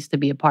that needs to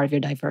be a part of your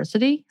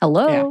diversity?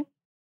 Hello?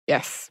 Yeah.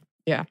 Yes.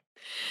 Yeah.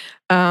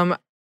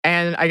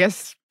 And I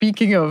guess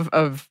speaking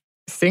of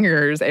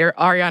singers,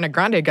 Ariana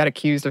Grande got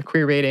accused of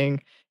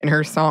queerbaiting in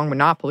her song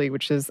Monopoly,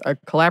 which is a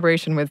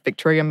collaboration with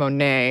Victoria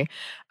Monet,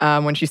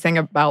 when she sang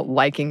about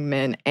liking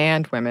men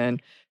and women.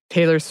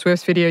 Taylor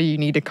Swift's video, You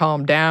Need to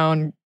Calm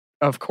Down,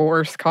 of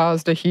course,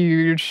 caused a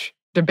huge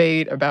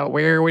debate about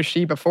where was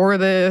she before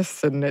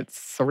this, and it's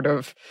sort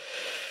of,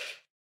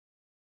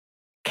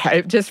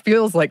 it just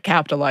feels like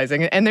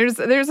capitalizing. And there's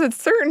a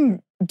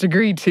certain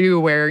degree, too,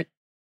 where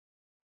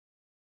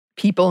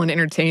people in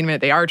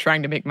entertainment, they are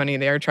trying to make money,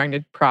 they are trying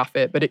to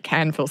profit, but it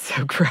can feel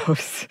so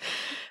gross.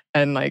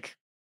 And like,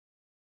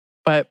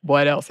 but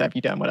what else have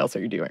you done? What else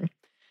are you doing?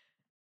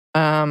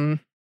 And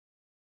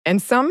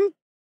some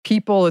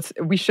people,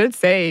 we should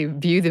say,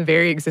 view the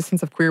very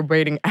existence of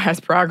queerbaiting as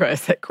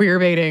progress, that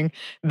queerbaiting,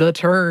 the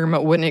term,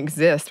 wouldn't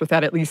exist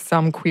without at least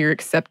some queer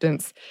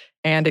acceptance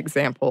and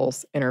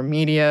examples in our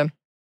media.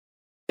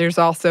 There's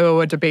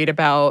also a debate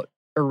about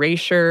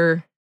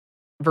erasure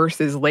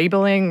versus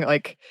labeling.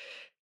 Like,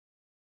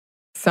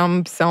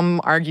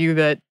 some argue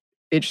that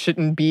it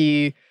shouldn't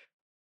be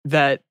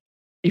that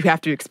you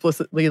have to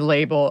explicitly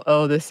label,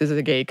 oh, this is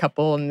a gay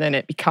couple, and then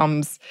it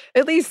becomes,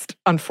 at least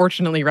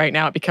unfortunately right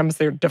now, it becomes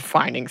their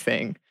defining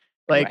thing.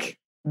 Like,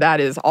 that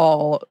is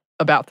all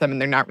about them,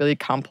 and they're not really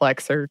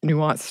complex or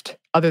nuanced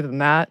other than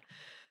that.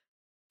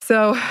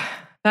 So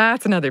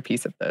that's another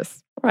piece of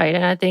this. Right,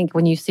 and I think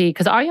when you see,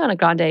 because Ariana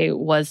Grande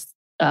was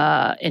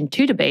in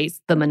two debates,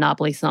 the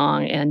Monopoly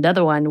song, and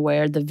another one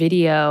where the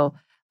video,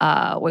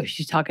 where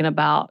she's talking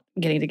about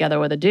getting together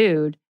with a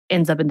dude,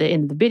 ends up in the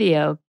end of the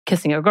video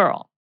kissing a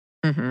girl.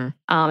 Mm-hmm.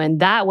 And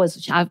that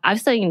was,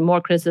 I've seen more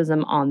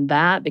criticism on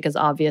that because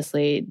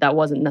obviously that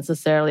wasn't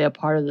necessarily a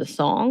part of the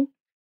song.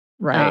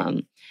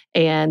 Right.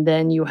 And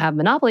then you have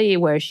Monopoly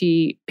where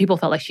people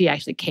felt like she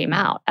actually came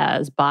out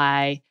as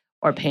bi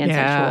or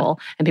pansexual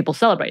and people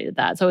celebrated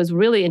that. So it's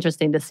really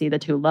interesting to see the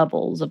two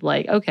levels of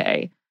like,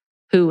 okay,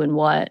 who and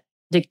what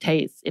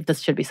dictates if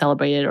this should be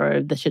celebrated or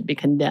if this should be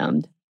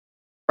condemned.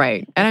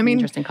 Right. And I mean,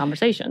 interesting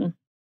conversation.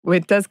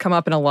 It does come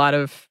up in a lot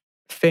of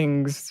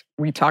things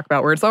we talk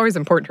about where it's always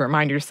important to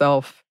remind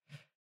yourself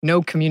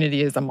no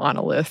community is a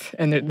monolith,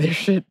 and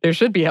there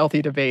should be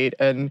healthy debate,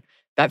 and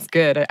that's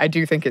good. I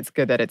do think it's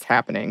good that it's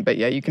happening, but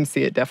yeah, you can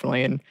see it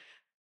definitely in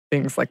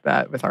things like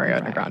that with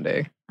Ariana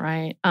Grande.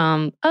 Right.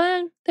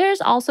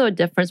 There's also a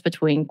difference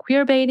between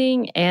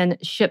queerbaiting and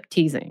ship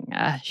teasing.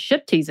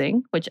 Ship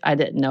teasing, which I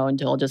didn't know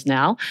until just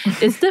now,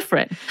 is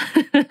different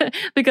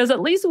because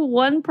at least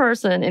one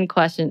person in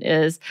question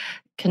is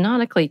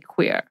canonically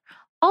queer.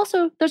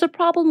 Also, there's a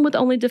problem with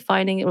only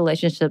defining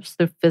relationships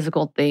through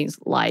physical things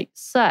like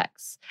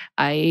sex.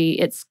 I.e.,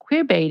 it's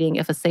queerbaiting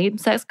if a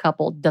same-sex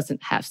couple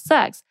doesn't have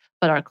sex,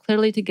 but are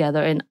clearly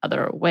together in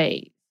other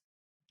ways.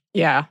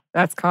 Yeah,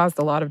 that's caused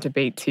a lot of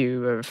debate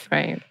too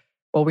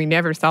well, we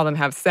never saw them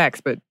have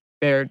sex, but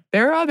there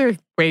are other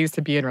ways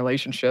to be in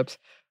relationships.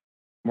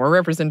 More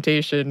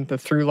representation, the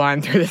through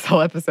line through this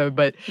whole episode,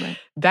 but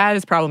that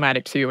is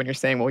problematic too when you're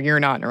saying, well, you're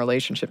not in a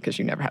relationship because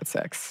you never had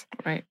sex.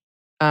 Right.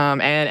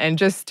 And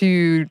just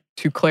to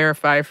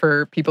clarify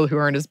for people who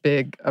aren't as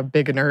big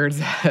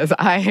nerds as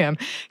I am,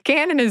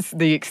 canon is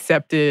the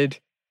accepted,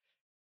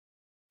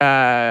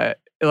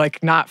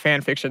 not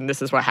fan fiction.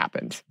 This is what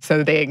happened.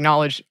 So they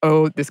acknowledge,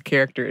 oh, this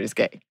character is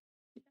gay.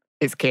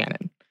 It's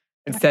canon.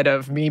 Instead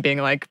of me being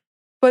like,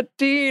 but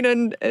Dean,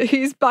 and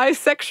he's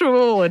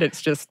bisexual, and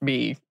it's just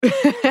me.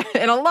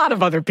 And a lot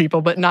of other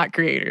people, but not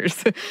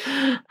creators.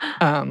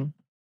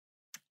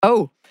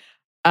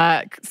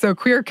 So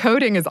queer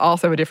coding is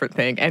also a different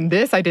thing. And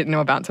this I didn't know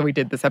about until we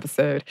did this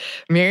episode.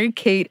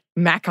 Mary-Kate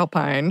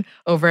McAlpine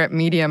over at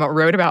Medium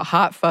wrote about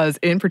Hot Fuzz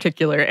in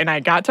particular, and I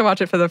got to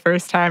watch it for the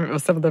first time. It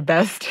was some of the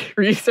best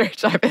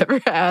research I've ever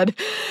had.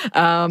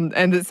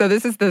 So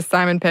this is the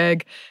Simon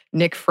Pegg,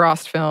 Nick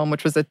Frost film,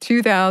 which was a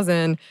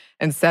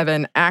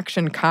 2007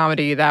 action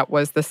comedy that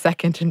was the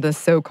second in the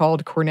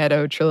so-called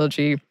Cornetto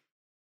trilogy.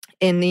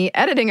 In the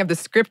editing of the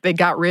script, they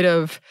got rid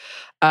of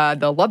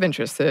the love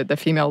interest, the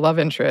female love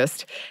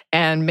interest,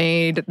 and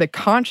made the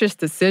conscious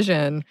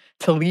decision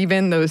to leave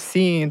in those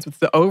scenes with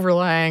the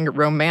overlying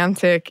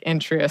romantic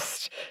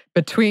interest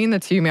between the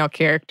two male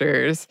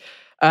characters.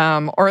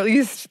 Or at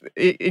least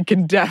it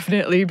can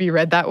definitely be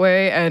read that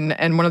way.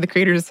 And one of the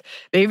creators,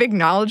 they've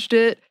acknowledged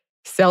it,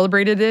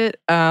 celebrated it.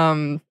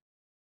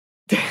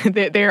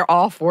 They're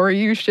all for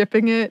you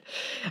shipping it.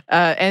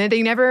 And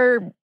they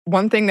never...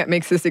 One thing that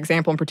makes this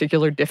example in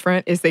particular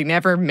different is they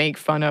never make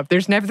fun of.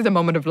 There's never the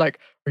moment of like,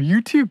 "Are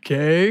you two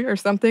gay?" or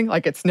something.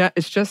 Like it's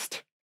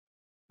just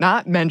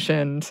not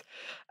mentioned.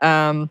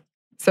 So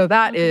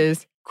that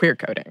is queer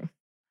coding.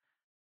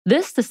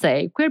 This to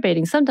say,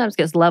 queerbaiting sometimes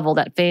gets leveled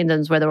at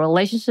fandoms where the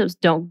relationships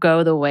don't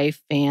go the way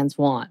fans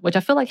want, which I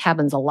feel like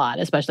happens a lot,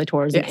 especially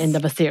towards the end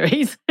of a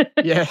series.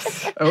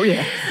 Yes. Oh,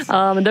 yes.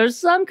 There's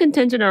some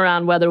contention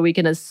around whether we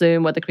can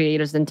assume what the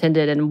creators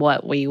intended and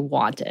what we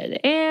wanted.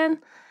 And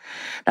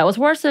that was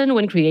worsened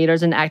when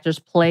creators and actors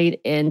played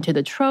into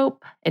the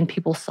trope and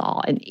people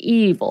saw an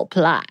evil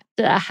plot.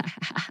 I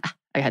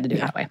had to do it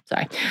that way.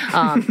 Sorry.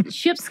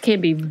 Ships can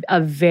be a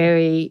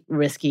very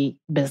risky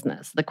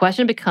business. The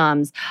question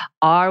becomes,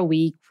 are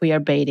we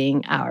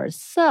queerbaiting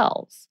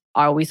ourselves?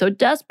 Are we so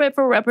desperate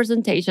for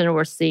representation and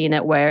we're seeing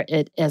it where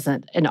it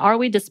isn't? And are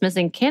we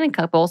dismissing canon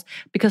couples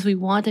because we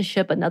want to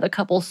ship another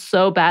couple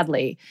so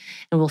badly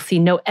and we'll see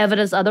no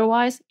evidence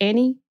otherwise?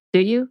 Annie, do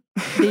you?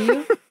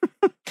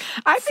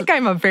 I think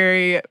I'm a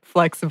very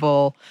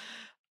flexible,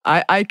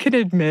 I could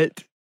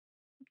admit,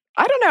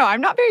 I don't know,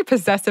 I'm not very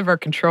possessive or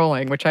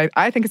controlling, which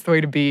I think is the way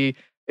to be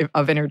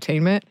of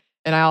entertainment.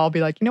 And I'll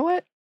be like, you know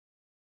what?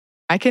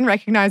 I can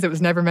recognize it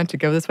was never meant to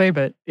go this way,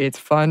 but it's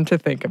fun to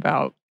think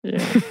about.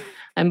 Yeah.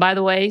 And by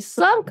the way,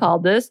 some call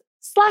this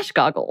slash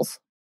goggles.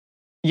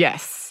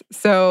 Yes.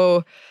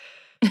 So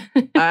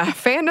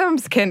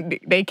fandoms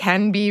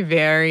can be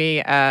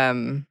very...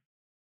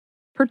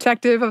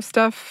 protective of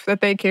stuff that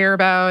they care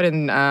about,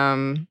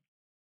 and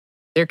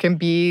there can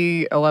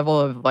be a level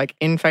of like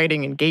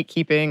infighting and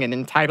gatekeeping and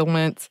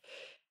entitlement.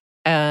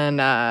 And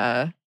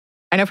I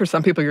know for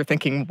some people you're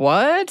thinking,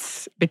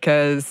 what?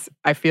 Because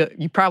I feel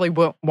you probably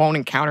won't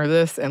encounter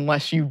this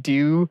unless you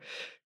do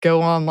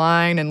go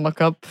online and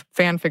look up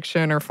fan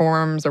fiction or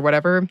forums or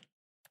whatever.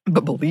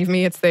 But believe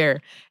me, it's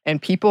there.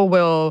 And people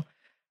will,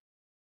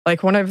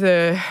 like one of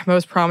the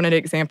most prominent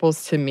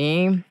examples to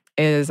me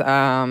is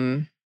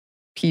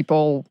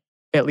people,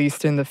 at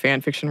least in the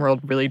fan fiction world,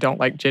 really don't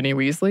like Ginny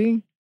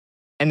Weasley.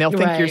 And they'll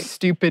think you're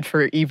stupid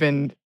for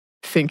even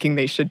thinking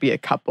they should be a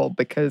couple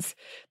because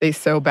they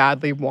so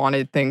badly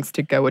wanted things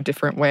to go a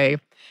different way.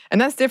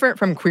 And that's different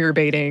from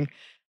queerbaiting.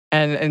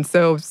 And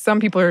so some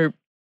people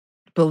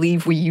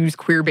believe we use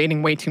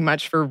queerbaiting way too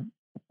much for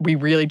we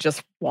really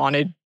just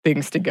wanted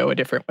things to go a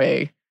different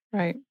way.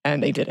 Right.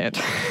 And they didn't.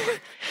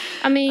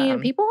 I mean,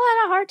 people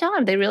had a hard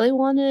time. They really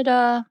wanted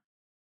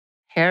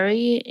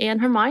Harry and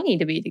Hermione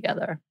to be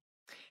together.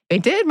 They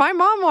did. My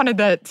mom wanted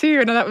that too.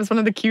 And that was one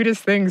of the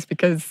cutest things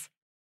because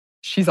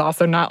she's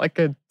also not like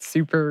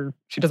she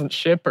doesn't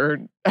ship or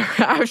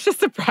I was just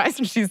surprised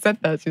when she said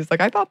that. She was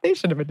like, I thought they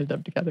should have ended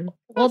up together.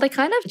 Well, they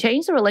kind of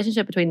changed the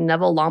relationship between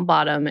Neville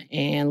Longbottom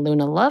and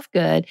Luna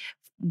Lovegood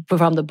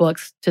from the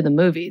books to the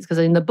movies. Because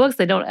in the books,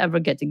 they don't ever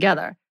get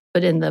together.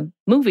 But in the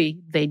movie,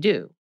 they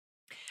do.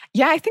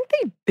 Yeah, I think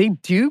they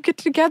do get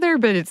together,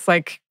 but it's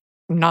like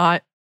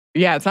not,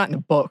 it's not in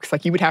the books.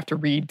 Like you would have to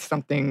read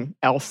something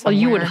else somewhere.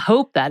 Well, you would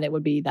hope that it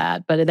would be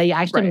that, but they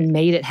actually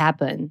made it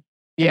happen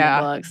in the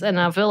books. And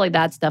I feel like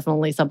that's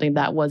definitely something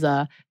that was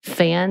a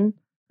fan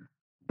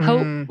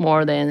hope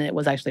more than it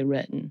was actually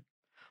written.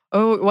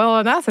 Oh, well,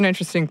 and that's an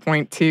interesting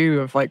point too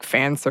of like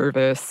fan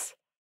service.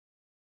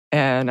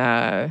 And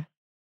I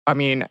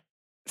mean,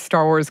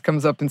 Star Wars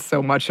comes up in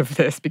so much of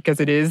this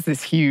because it is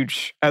this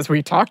huge, as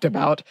we talked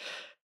about,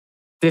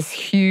 this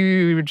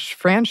huge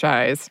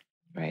franchise.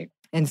 Right.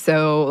 And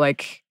so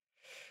like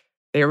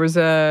there was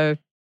a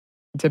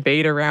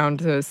debate around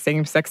the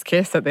same-sex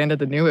kiss at the end of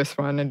the newest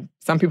one. And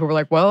some people were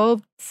like,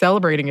 well,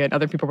 celebrating it.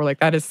 Other people were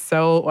like, that is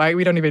so,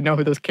 we don't even know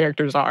who those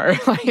characters are.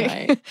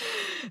 Like,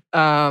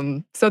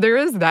 so there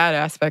is that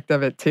aspect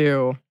of it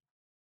too.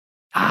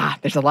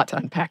 There's a lot to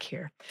unpack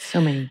here. So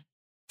many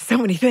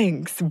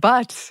things.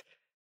 But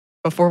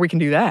before we can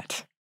do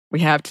that,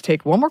 we have to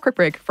take one more quick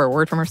break for a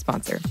word from our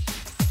sponsor.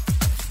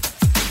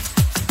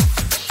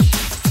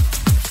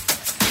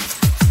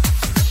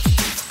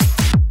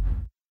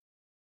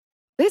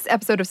 This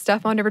episode of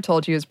Stuff Mom Never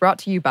Told You is brought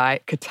to you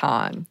by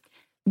Catan.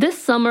 This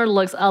summer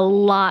looks a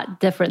lot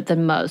different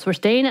than most. We're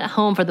staying at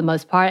home for the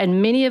most part,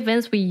 and many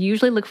events we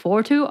usually look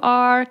forward to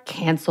are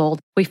canceled.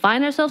 We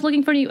find ourselves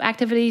looking for new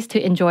activities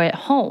to enjoy at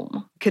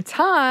home.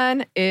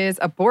 Catan is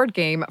a board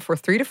game for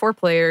 3 to 4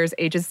 players,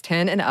 ages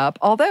 10 and up.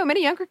 Although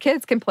many younger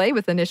kids can play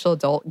with initial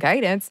adult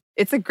guidance,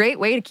 it's a great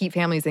way to keep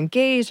families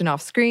engaged and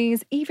off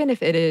screens, even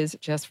if it is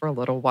just for a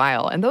little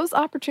while. And those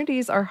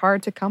opportunities are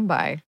hard to come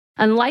by.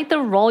 Unlike the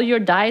roll your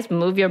dice,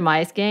 move your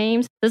mice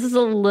games, this is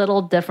a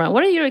little different.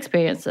 What are your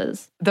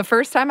experiences? The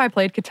first time I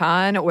played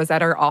Catan was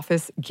at our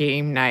office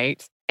game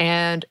night.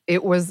 And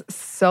it was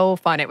so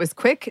fun. It was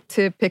quick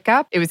to pick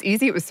up. It was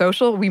easy. It was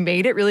social. We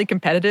made it really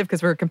competitive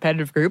because we're a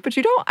competitive group, but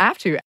you don't have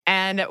to.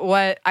 And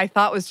what I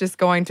thought was just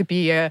going to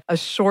be a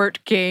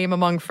short game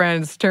among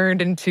friends turned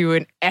into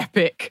an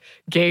epic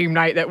game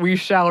night that we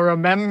shall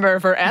remember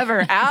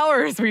forever.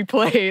 Hours we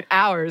played,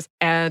 hours.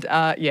 And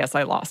yes,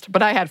 I lost,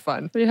 but I had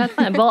fun. You had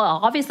fun. Well,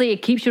 obviously it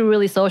keeps you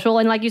really social.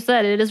 And like you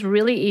said, it is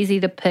really easy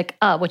to pick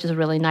up, which is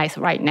really nice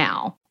right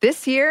now.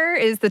 This year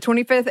is the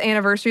 25th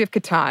anniversary of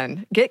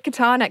Catan. Get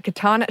Catan at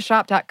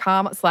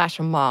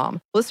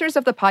catanshop.com/mom. Listeners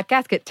of the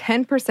podcast get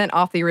 10%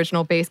 off the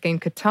original base game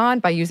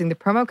Catan by using the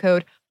promo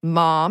code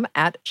MOM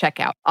at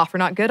checkout. Offer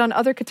not good on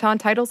other Catan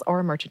titles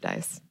or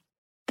merchandise.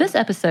 This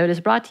episode is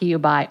brought to you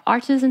by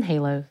Arches and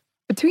Halos.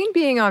 Between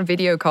being on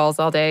video calls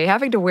all day,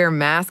 having to wear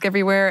masks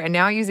everywhere, and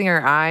now using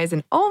our eyes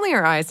and only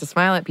our eyes to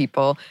smile at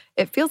people,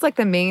 it feels like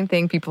the main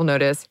thing people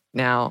notice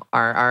now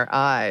are our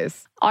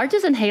eyes.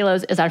 Arches and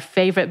Halos is our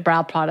favorite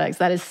brow products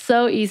that is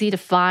so easy to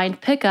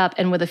find, pick up,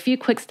 and with a few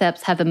quick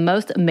steps have the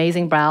most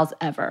amazing brows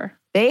ever.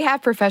 They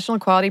have professional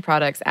quality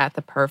products at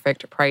the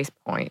perfect price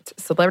point.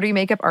 Celebrity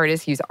makeup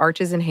artists use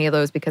Arches and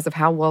Halos because of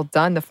how well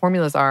done the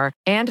formulas are,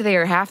 and they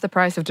are half the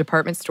price of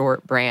department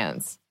store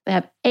brands. They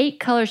have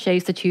 8 color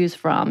shades to choose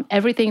from,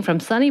 everything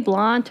from sunny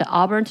blonde to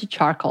auburn to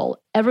charcoal.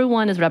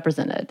 Everyone is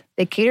represented.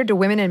 They cater to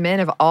women and men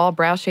of all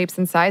brow shapes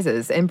and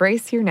sizes.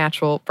 Embrace your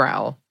natural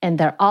brow. And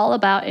they're all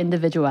about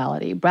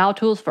individuality. Brow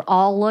tools for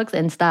all looks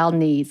and style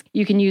needs.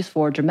 You can use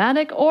for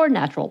dramatic or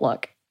natural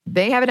look.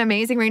 They have an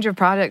amazing range of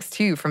products,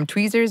 too, from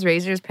tweezers,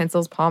 razors,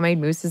 pencils,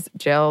 pomade, mousses,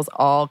 gels,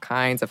 all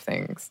kinds of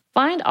things.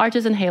 Find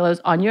Arches and Halos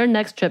on your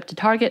next trip to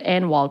Target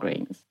and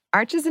Walgreens.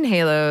 Arches and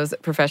Halos,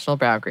 professional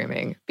brow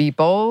grooming. Be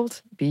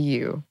bold, be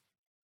you.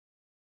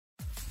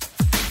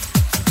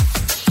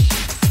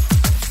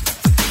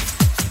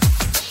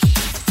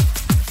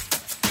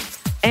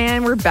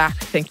 And we're back.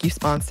 Thank you,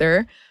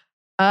 sponsor.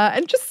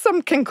 And just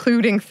some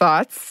concluding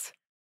thoughts.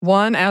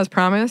 One, as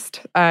promised,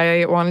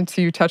 I wanted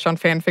to touch on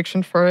fan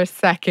fiction for a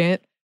second.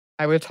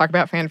 I would talk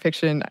about fan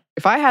fiction.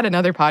 If I had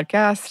another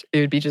podcast, it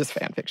would be just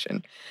fan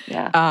fiction.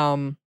 Yeah.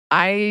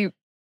 I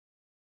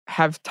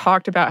have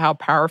talked about how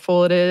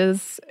powerful it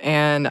is,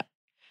 and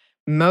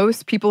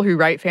most people who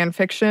write fan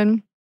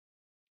fiction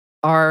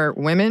are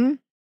women,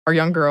 are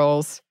young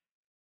girls,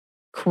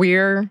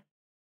 queer,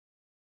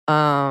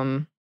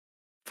 from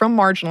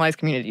marginalized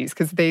communities,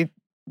 because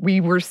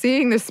we were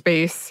seeing this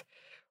space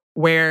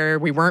where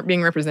we weren't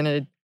being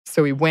represented,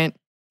 so we went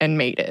and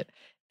made it.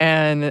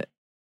 And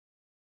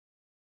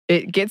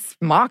it gets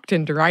mocked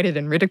and derided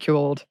and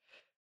ridiculed,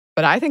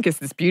 but I think it's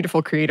this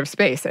beautiful creative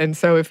space. And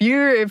so if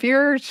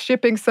you're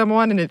shipping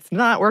someone and it's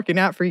not working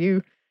out for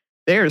you,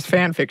 there's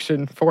fan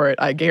fiction for it,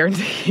 I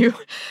guarantee you.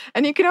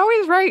 And you can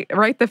always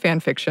write the fan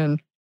fiction.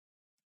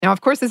 Now,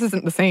 of course, this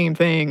isn't the same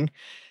thing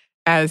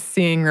as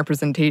seeing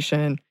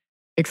representation,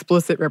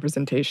 explicit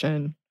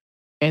representation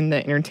in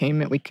the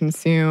entertainment we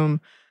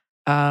consume,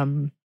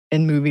 in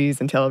movies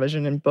and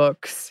television and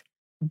books.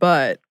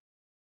 But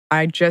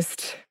I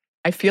just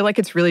I feel like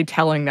it's really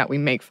telling that we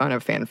make fun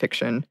of fan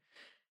fiction,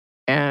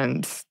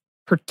 and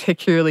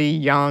particularly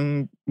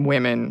young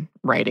women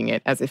writing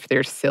it as if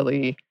they're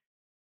silly.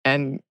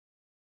 And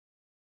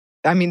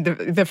I mean,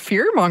 the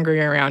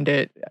fear-mongering around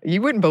it,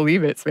 you wouldn't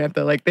believe it,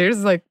 Samantha. Like,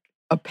 there's, like,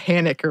 a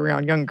panic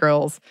around young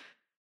girls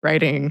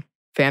writing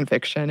fan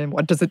fiction, and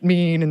what does it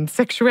mean, and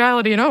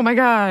sexuality, and oh my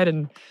God,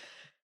 and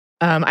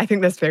I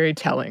think that's very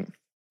telling.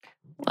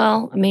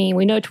 Well, I mean,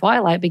 we know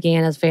Twilight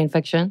began as fan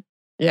fiction.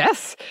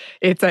 Yes,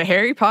 it's a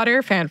Harry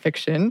Potter fan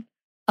fiction.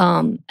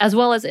 As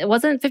well as, it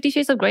wasn't 50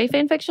 Shades of Grey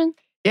fan fiction?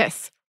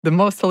 Yes. The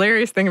most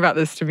hilarious thing about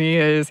this to me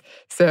is,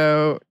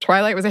 so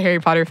Twilight was a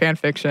Harry Potter fan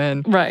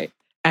fiction. Right.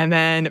 And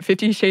then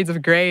 50 Shades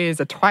of Grey is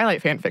a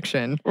Twilight fan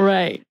fiction.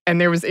 Right. And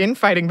there was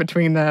infighting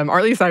between them, or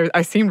at least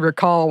I seem to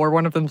recall where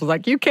one of them was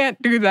like, you can't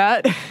do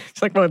that.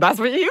 It's like, well, that's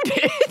what you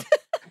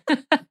did.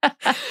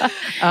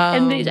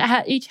 And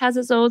each has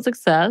its own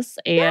success.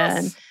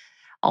 And yes.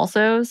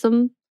 also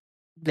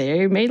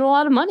they made a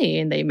lot of money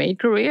and they made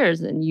careers,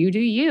 and you do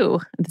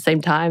you. At the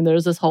same time,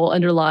 there's this whole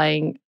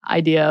underlying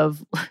idea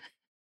of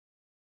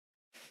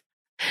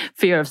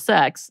fear of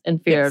sex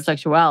and fear of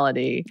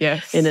sexuality.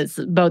 Yes. And it's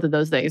both of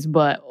those things,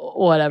 but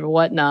whatever,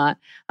 whatnot.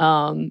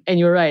 And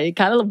you're right, it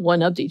kind of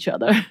one-upped each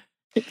other,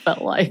 it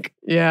felt like.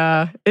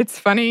 Yeah. It's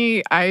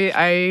funny.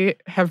 I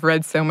have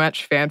read so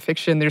much fan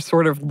fiction. There's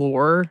sort of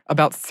lore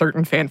about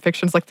certain fan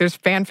fictions. Like, there's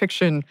fan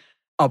fiction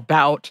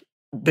about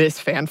this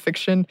fan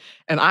fiction.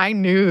 And I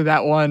knew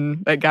that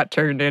one that got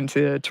turned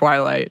into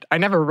Twilight. I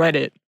never read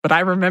it, but I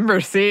remember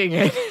seeing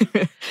it.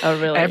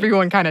 Oh, really?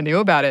 Everyone kind of knew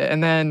about it.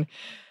 And then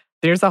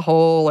there's a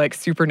whole, like,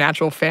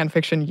 supernatural fan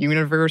fiction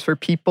universe where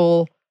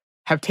people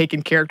have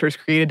taken characters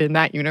created in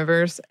that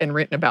universe and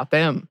written about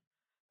them.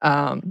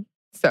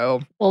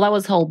 So, well, that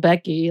was whole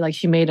Becky. Like,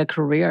 she made a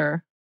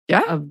career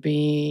yeah, of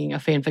being a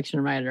fan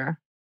fiction writer.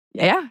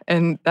 Yeah,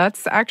 and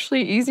that's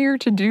actually easier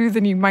to do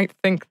than you might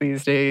think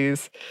these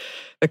days.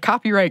 The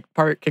copyright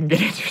part can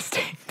get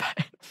interesting,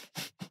 but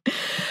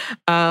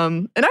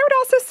and I would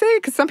also say,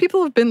 because some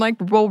people have been like,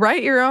 well,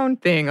 write your own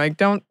thing. Like,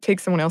 don't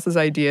take someone else's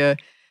idea.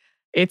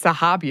 It's a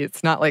hobby.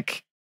 It's not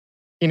like,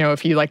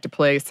 if you like to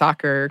play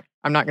soccer,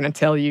 I'm not going to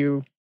tell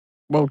you,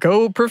 well,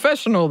 go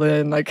professional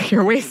then. Like,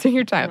 you're wasting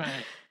your time.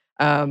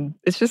 Right.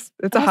 It's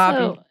a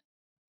hobby.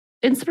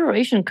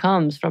 Inspiration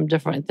comes from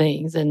different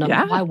things. And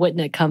why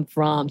wouldn't it come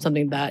from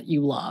something that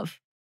you love?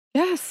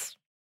 Yes.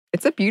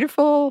 It's a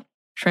beautiful,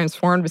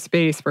 transformed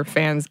space where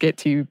fans get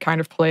to kind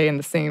of play in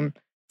the same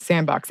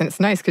sandbox. And it's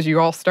nice because you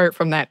all start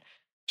from that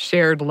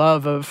shared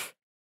love of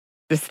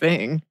this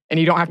thing, and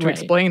you don't have to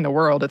explain the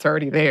world. It's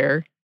already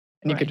there,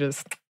 and you could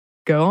just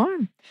go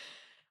on.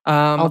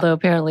 Although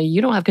apparently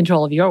you don't have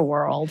control of your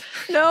world.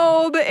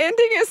 No, the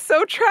ending is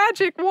so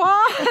tragic.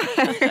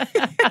 Why?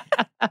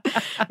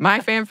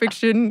 My fan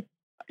fiction,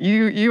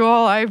 you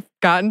all, I've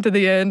gotten to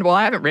the end. Well,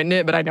 I haven't written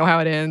it, but I know how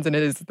it ends, and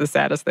it is the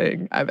saddest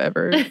thing I've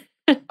ever.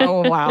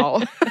 Oh,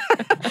 wow.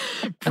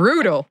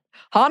 Brutal.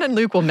 Han and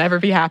Luke will never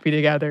be happy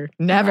together.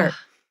 Never.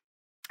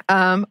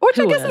 Which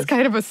I guess is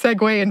kind of a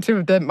segue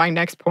into my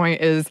next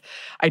point is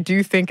I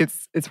do think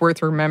it's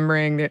worth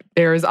remembering that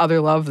there is other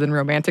love than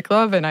romantic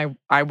love, and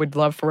I would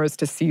love for us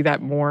to see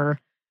that more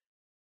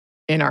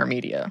in our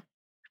media.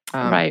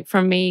 Right.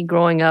 For me,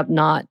 growing up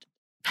not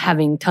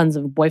having tons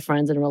of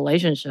boyfriends and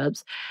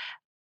relationships,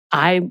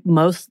 I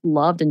most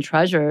loved and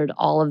treasured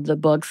all of the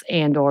books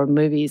and or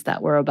movies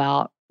that were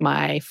about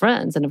my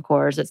friends. And of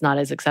course, it's not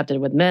as accepted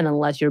with men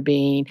unless you're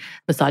being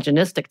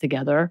misogynistic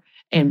together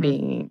and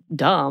being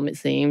dumb, it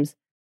seems.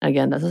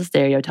 Again, that's a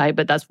stereotype,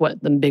 but that's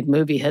what the big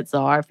movie hits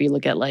are if you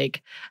look at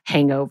like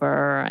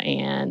Hangover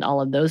and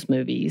all of those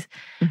movies.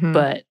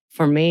 But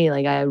for me,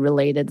 like I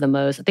related the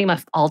most, I think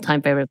my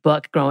all-time favorite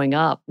book growing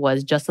up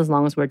was Just As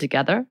Long As We're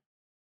Together.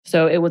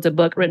 So it was a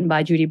book written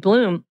by Judy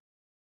Blume,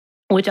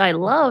 which I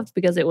loved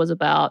because it was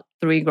about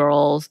three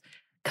girls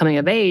coming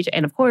of age.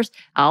 And of course,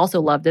 I also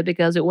loved it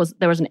because there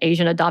was an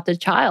Asian adopted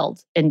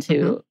child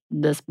into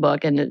this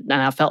book. And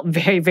I felt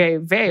very, very,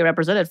 very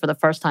represented for the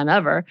first time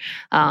ever.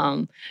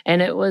 And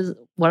it was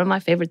one of my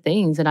favorite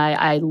things. And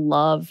I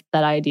loved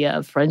that idea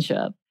of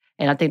friendship.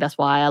 And I think that's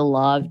why I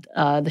loved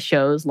the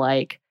shows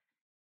like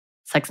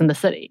Sex and the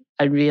City.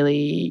 I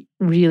really,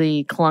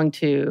 really clung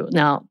to.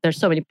 Now, there's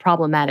so many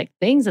problematic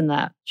things in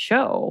that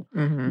show,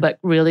 but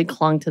really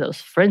clung to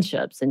those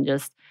friendships and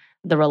just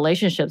the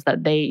relationships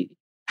that they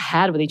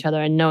had with each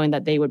other and knowing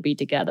that they would be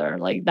together.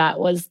 Like that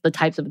was the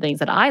types of things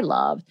that I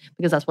loved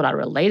because that's what I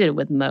related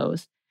with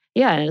most.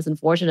 Yeah, and it's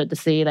unfortunate to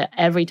see that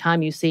every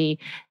time you see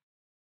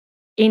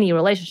any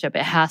relationship,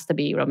 it has to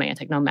be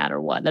romantic no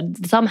matter what.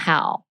 That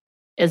somehow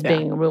is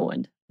being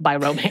ruined by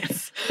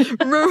romance.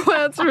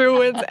 Romance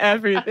ruins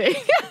everything.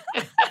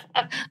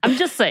 I'm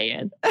just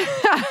saying.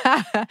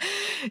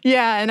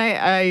 Yeah,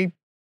 and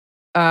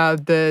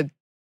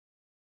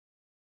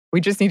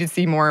we just need to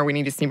see more. We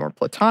need to see more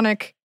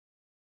platonic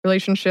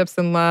relationships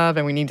and love,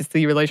 and we need to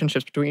see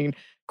relationships between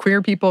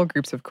queer people,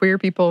 groups of queer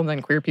people, and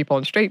then queer people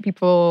and straight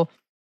people.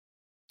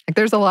 Like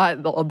there's a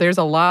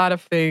lot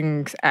of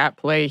things at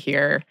play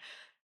here.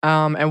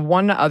 And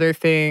one other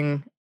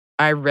thing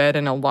I read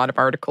in a lot of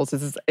articles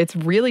is it's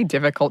really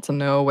difficult to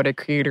know what a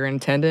creator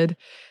intended.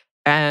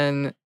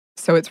 And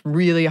so it's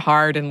really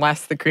hard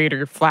unless the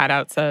creator flat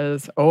out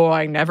says, "Oh,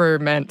 I never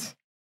meant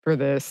for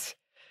this."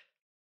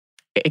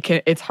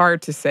 It's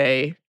hard to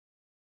say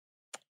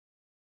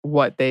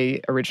what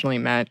they originally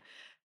meant.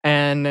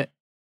 And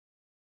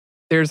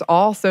there's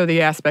also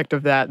the aspect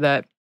of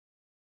that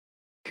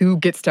who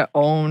gets to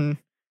own,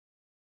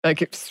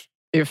 like,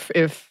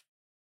 if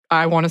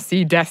I want to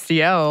see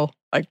Destiel,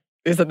 like,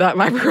 isn't that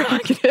my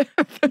prerogative?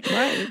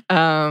 Right.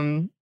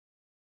 And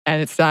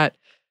it's not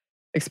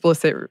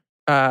explicit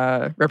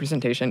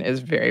representation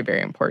is very,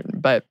 very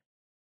important. But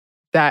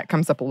that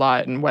comes up a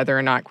lot, and whether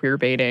or not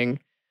queerbaiting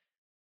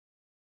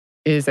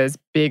is as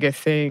big a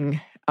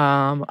thing.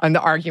 And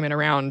the argument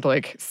around,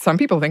 like, some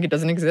people think it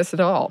doesn't exist at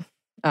all.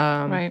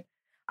 Right.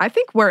 I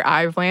think where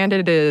I've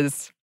landed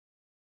is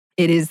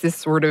it is this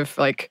sort of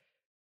like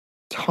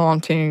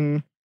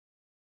taunting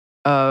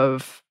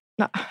of,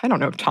 I don't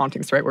know if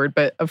taunting is the right word,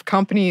 but of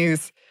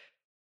companies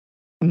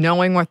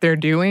knowing what they're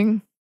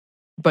doing,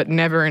 but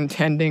never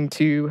intending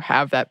to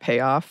have that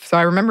payoff. So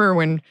I remember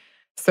when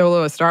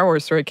Solo, a Star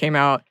Wars story, came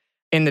out,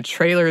 in the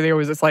trailer, there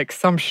was this like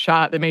some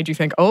shot that made you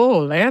think, oh,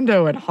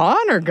 Lando and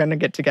Han are going to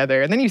get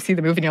together. And then you see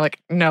the movie and you're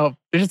like, no,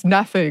 there's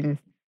nothing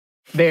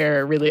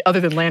there really, other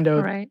than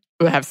Lando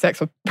will have sex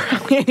with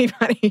probably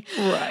anybody.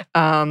 Right.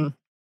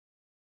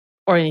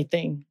 Or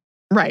anything.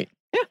 Right.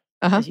 Yeah.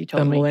 As you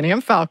told the me. Millennium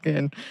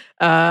Falcon.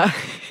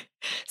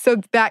 So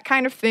that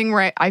kind of thing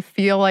where I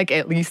feel like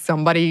at least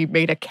somebody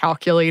made a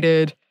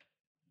calculated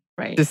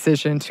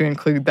decision to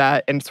include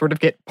that and sort of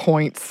get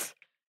points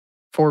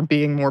for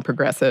being more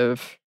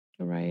progressive.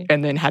 Right.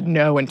 And then had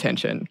no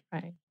intention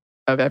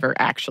of ever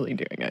actually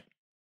doing it.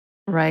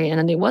 Right.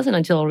 And it wasn't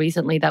until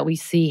recently that we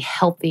see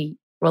healthy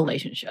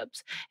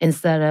relationships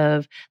instead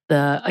of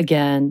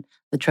the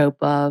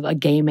trope of a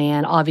gay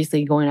man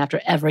obviously going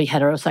after every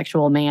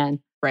heterosexual man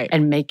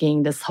and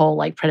making this whole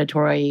like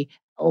predatory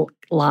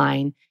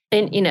line.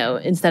 And,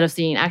 instead of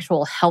seeing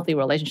actual healthy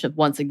relationship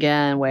once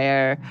again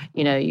where,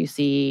 you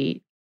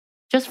see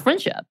just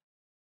friendship.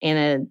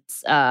 And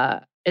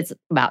it's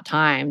about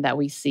time that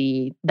we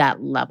see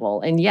that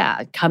level. And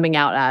coming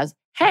out as,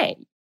 hey,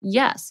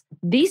 yes,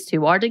 these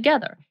two are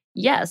together.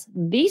 Yes,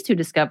 these two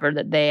discovered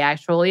that they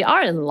actually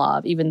are in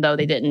love, even though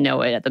they didn't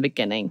know it at the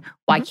beginning.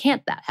 Why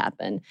can't that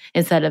happen?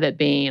 Instead of it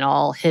being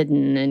all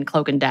hidden and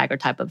cloak and dagger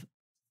type of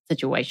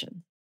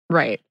situation.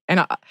 Right.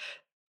 And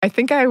I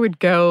think I would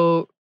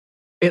go,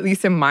 at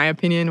least in my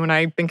opinion, when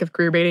I think of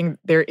queerbaiting,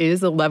 there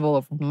is a level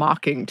of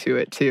mocking to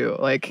it too.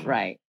 Like,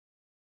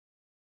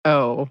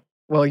 oh,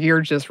 well, you're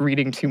just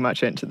reading too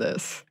much into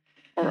this.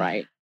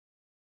 Right.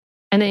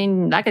 And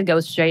then that could go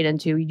straight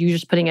into you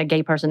just putting a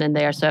gay person in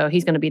there. So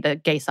he's going to be the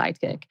gay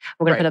sidekick.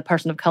 We're going to put a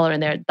person of color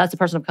in there. That's a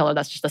person of color.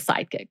 That's just a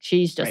sidekick.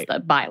 She's just the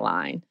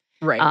byline.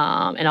 Right.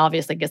 And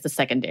obviously gets the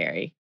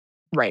secondary.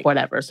 Right.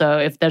 Whatever. So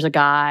if there's a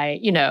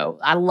guy,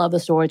 I love the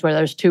stories where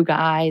there's two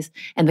guys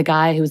and the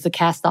guy who's the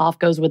cast off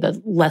goes with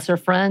a lesser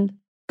friend.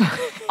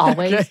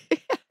 Always.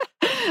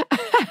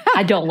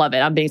 I don't love it.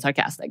 I'm being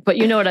sarcastic. But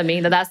you know what I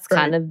mean? That's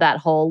kind of that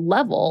whole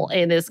level.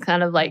 And it's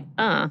kind of like,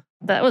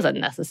 that was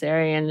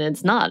unnecessary. And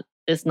it's not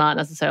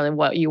necessarily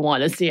what you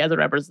want to see as a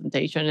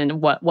representation.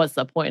 And what's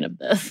the point of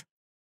this?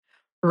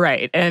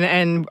 Right.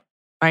 And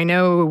I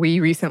know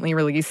we recently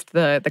released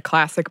the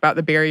classic about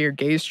the bury your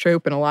gays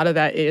trope. And a lot of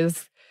that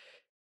is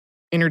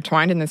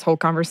intertwined in this whole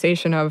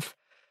conversation of,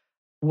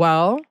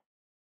 well,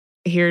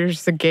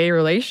 here's a gay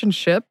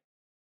relationship.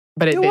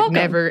 But it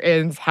never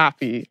ends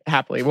happily.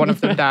 One of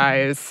them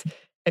dies,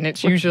 and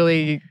it's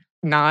usually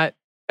not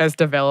as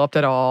developed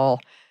at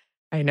all.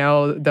 I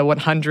know the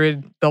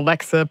 100, the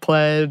Lexa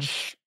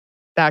pledge,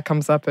 that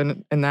comes up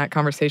in that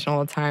conversation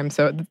all the time.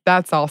 So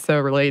that's also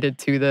related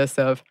to this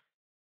of,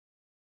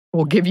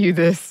 we'll give you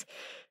this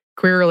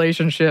queer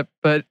relationship,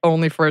 but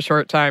only for a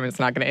short time. It's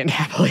not going to end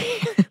happily.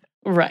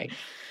 Right.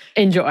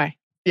 Enjoy.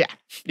 Yeah.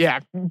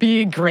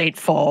 Be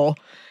grateful.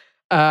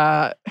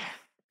 So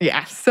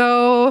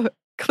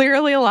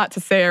clearly a lot to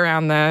say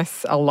around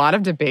this, a lot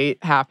of debate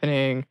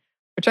happening,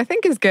 which I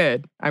think is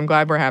good. I'm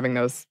glad we're having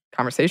those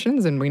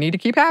conversations and we need to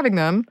keep having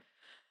them.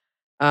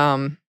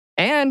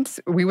 And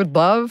we would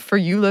love for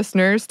you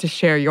listeners to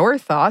share your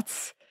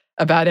thoughts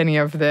about any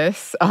of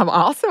this.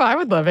 Also, I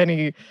would love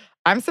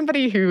I'm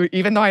somebody who,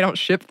 even though I don't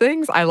ship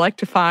things, I like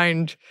to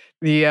find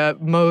the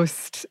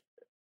most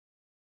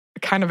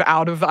kind of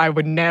I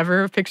would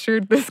never have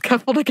pictured this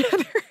couple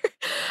together.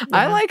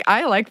 Yeah.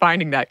 I like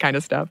finding that kind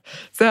of stuff.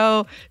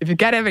 So if you've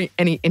got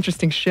any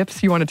interesting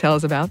ships you want to tell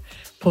us about,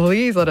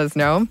 please let us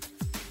know.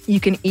 You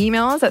can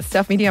email us at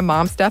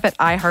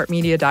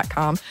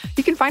stuffmediamomstuff@iheartmedia.com.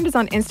 You can find us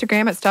on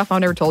Instagram at Stuff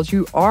Mom Never Told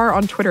You or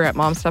on Twitter at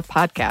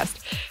MomStuffPodcast.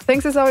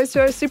 Thanks as always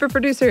to our super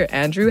producer,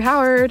 Andrew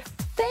Howard.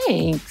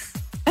 Thanks.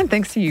 And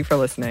thanks to you for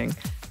listening.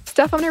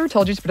 Stuff Mom Never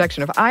Told You is a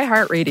production of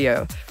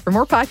iHeartRadio. For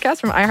more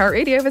podcasts from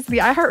iHeartRadio, visit the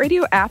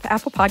iHeartRadio app,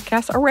 Apple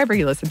Podcasts, or wherever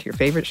you listen to your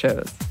favorite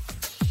shows.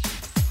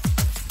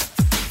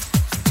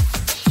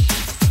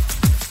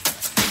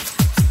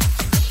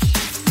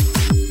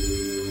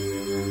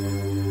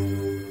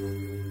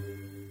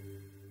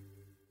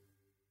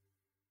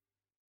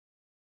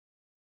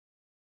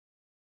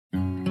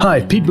 Hi,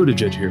 Pete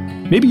Buttigieg here.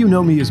 Maybe you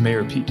know me as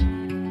Mayor Pete.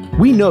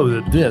 We know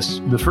that this,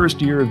 the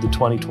first year of the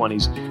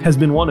 2020s, has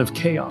been one of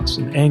chaos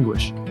and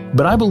anguish,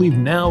 but I believe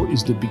now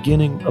is the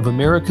beginning of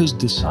America's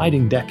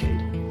deciding decade,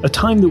 a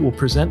time that will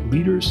present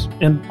leaders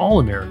and all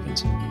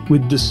Americans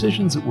with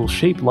decisions that will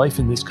shape life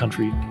in this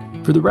country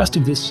for the rest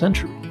of this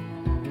century.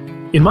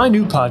 In my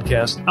new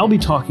podcast, I'll be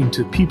talking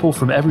to people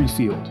from every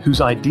field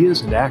whose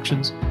ideas and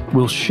actions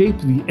will shape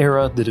the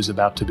era that is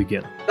about to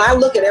begin. I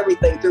look at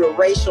everything through a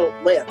racial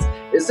lens.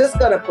 Is this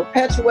going to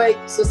perpetuate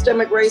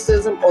systemic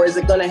racism, or is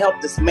it going to help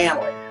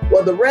dismantle it?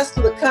 Well, the rest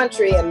of the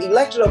country and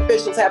elected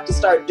officials have to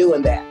start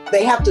doing that.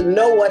 They have to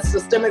know what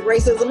systemic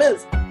racism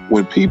is.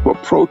 When people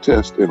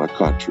protest in a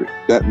country,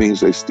 that means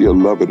they still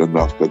love it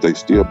enough because they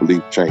still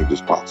believe change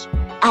is possible.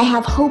 I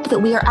have hope that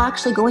we are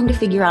actually going to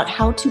figure out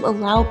how to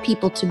allow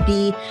people to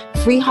be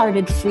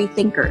free-hearted, free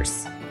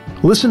thinkers.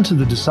 Listen to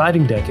The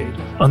Deciding Decade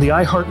on the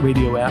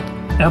iHeartRadio app,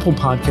 Apple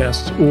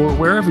Podcasts, or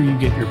wherever you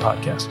get your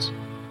podcasts.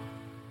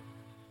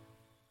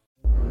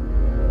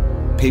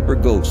 Paper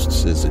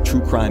Ghosts is a true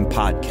crime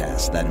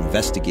podcast that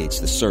investigates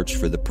the search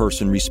for the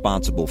person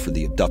responsible for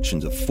the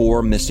abductions of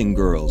 4 missing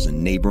girls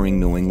in neighboring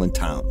New England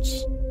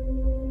towns.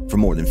 For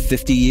more than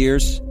 50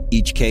 years,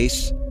 each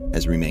case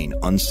has remained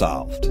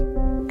unsolved.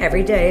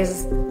 Every day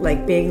is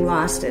like being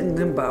lost in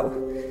limbo.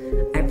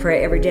 I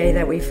pray every day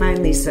that we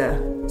find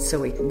Lisa so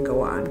we can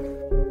go on.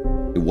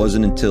 It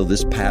wasn't until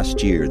this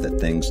past year that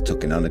things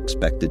took an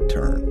unexpected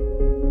turn.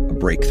 A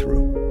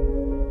breakthrough.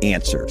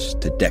 Answers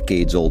to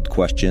decades-old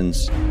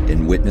questions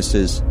and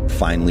witnesses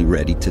finally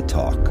ready to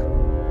talk.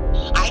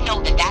 I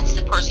know that that's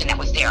the person that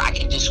was there. I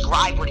can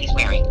describe what he's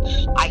wearing.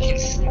 I can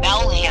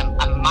smell him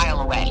a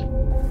mile away.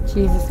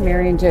 Jesus,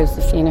 Mary, and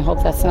Josephine, I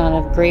hope that's not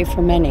a grave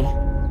for many.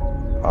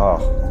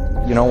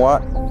 Oh, you know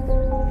what?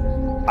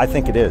 I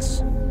think it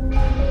is.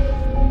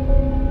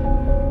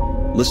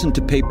 Listen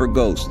to Paper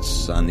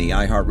Ghosts on the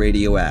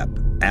iHeartRadio app,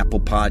 Apple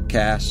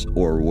Podcasts,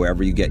 or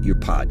wherever you get your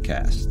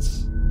podcasts.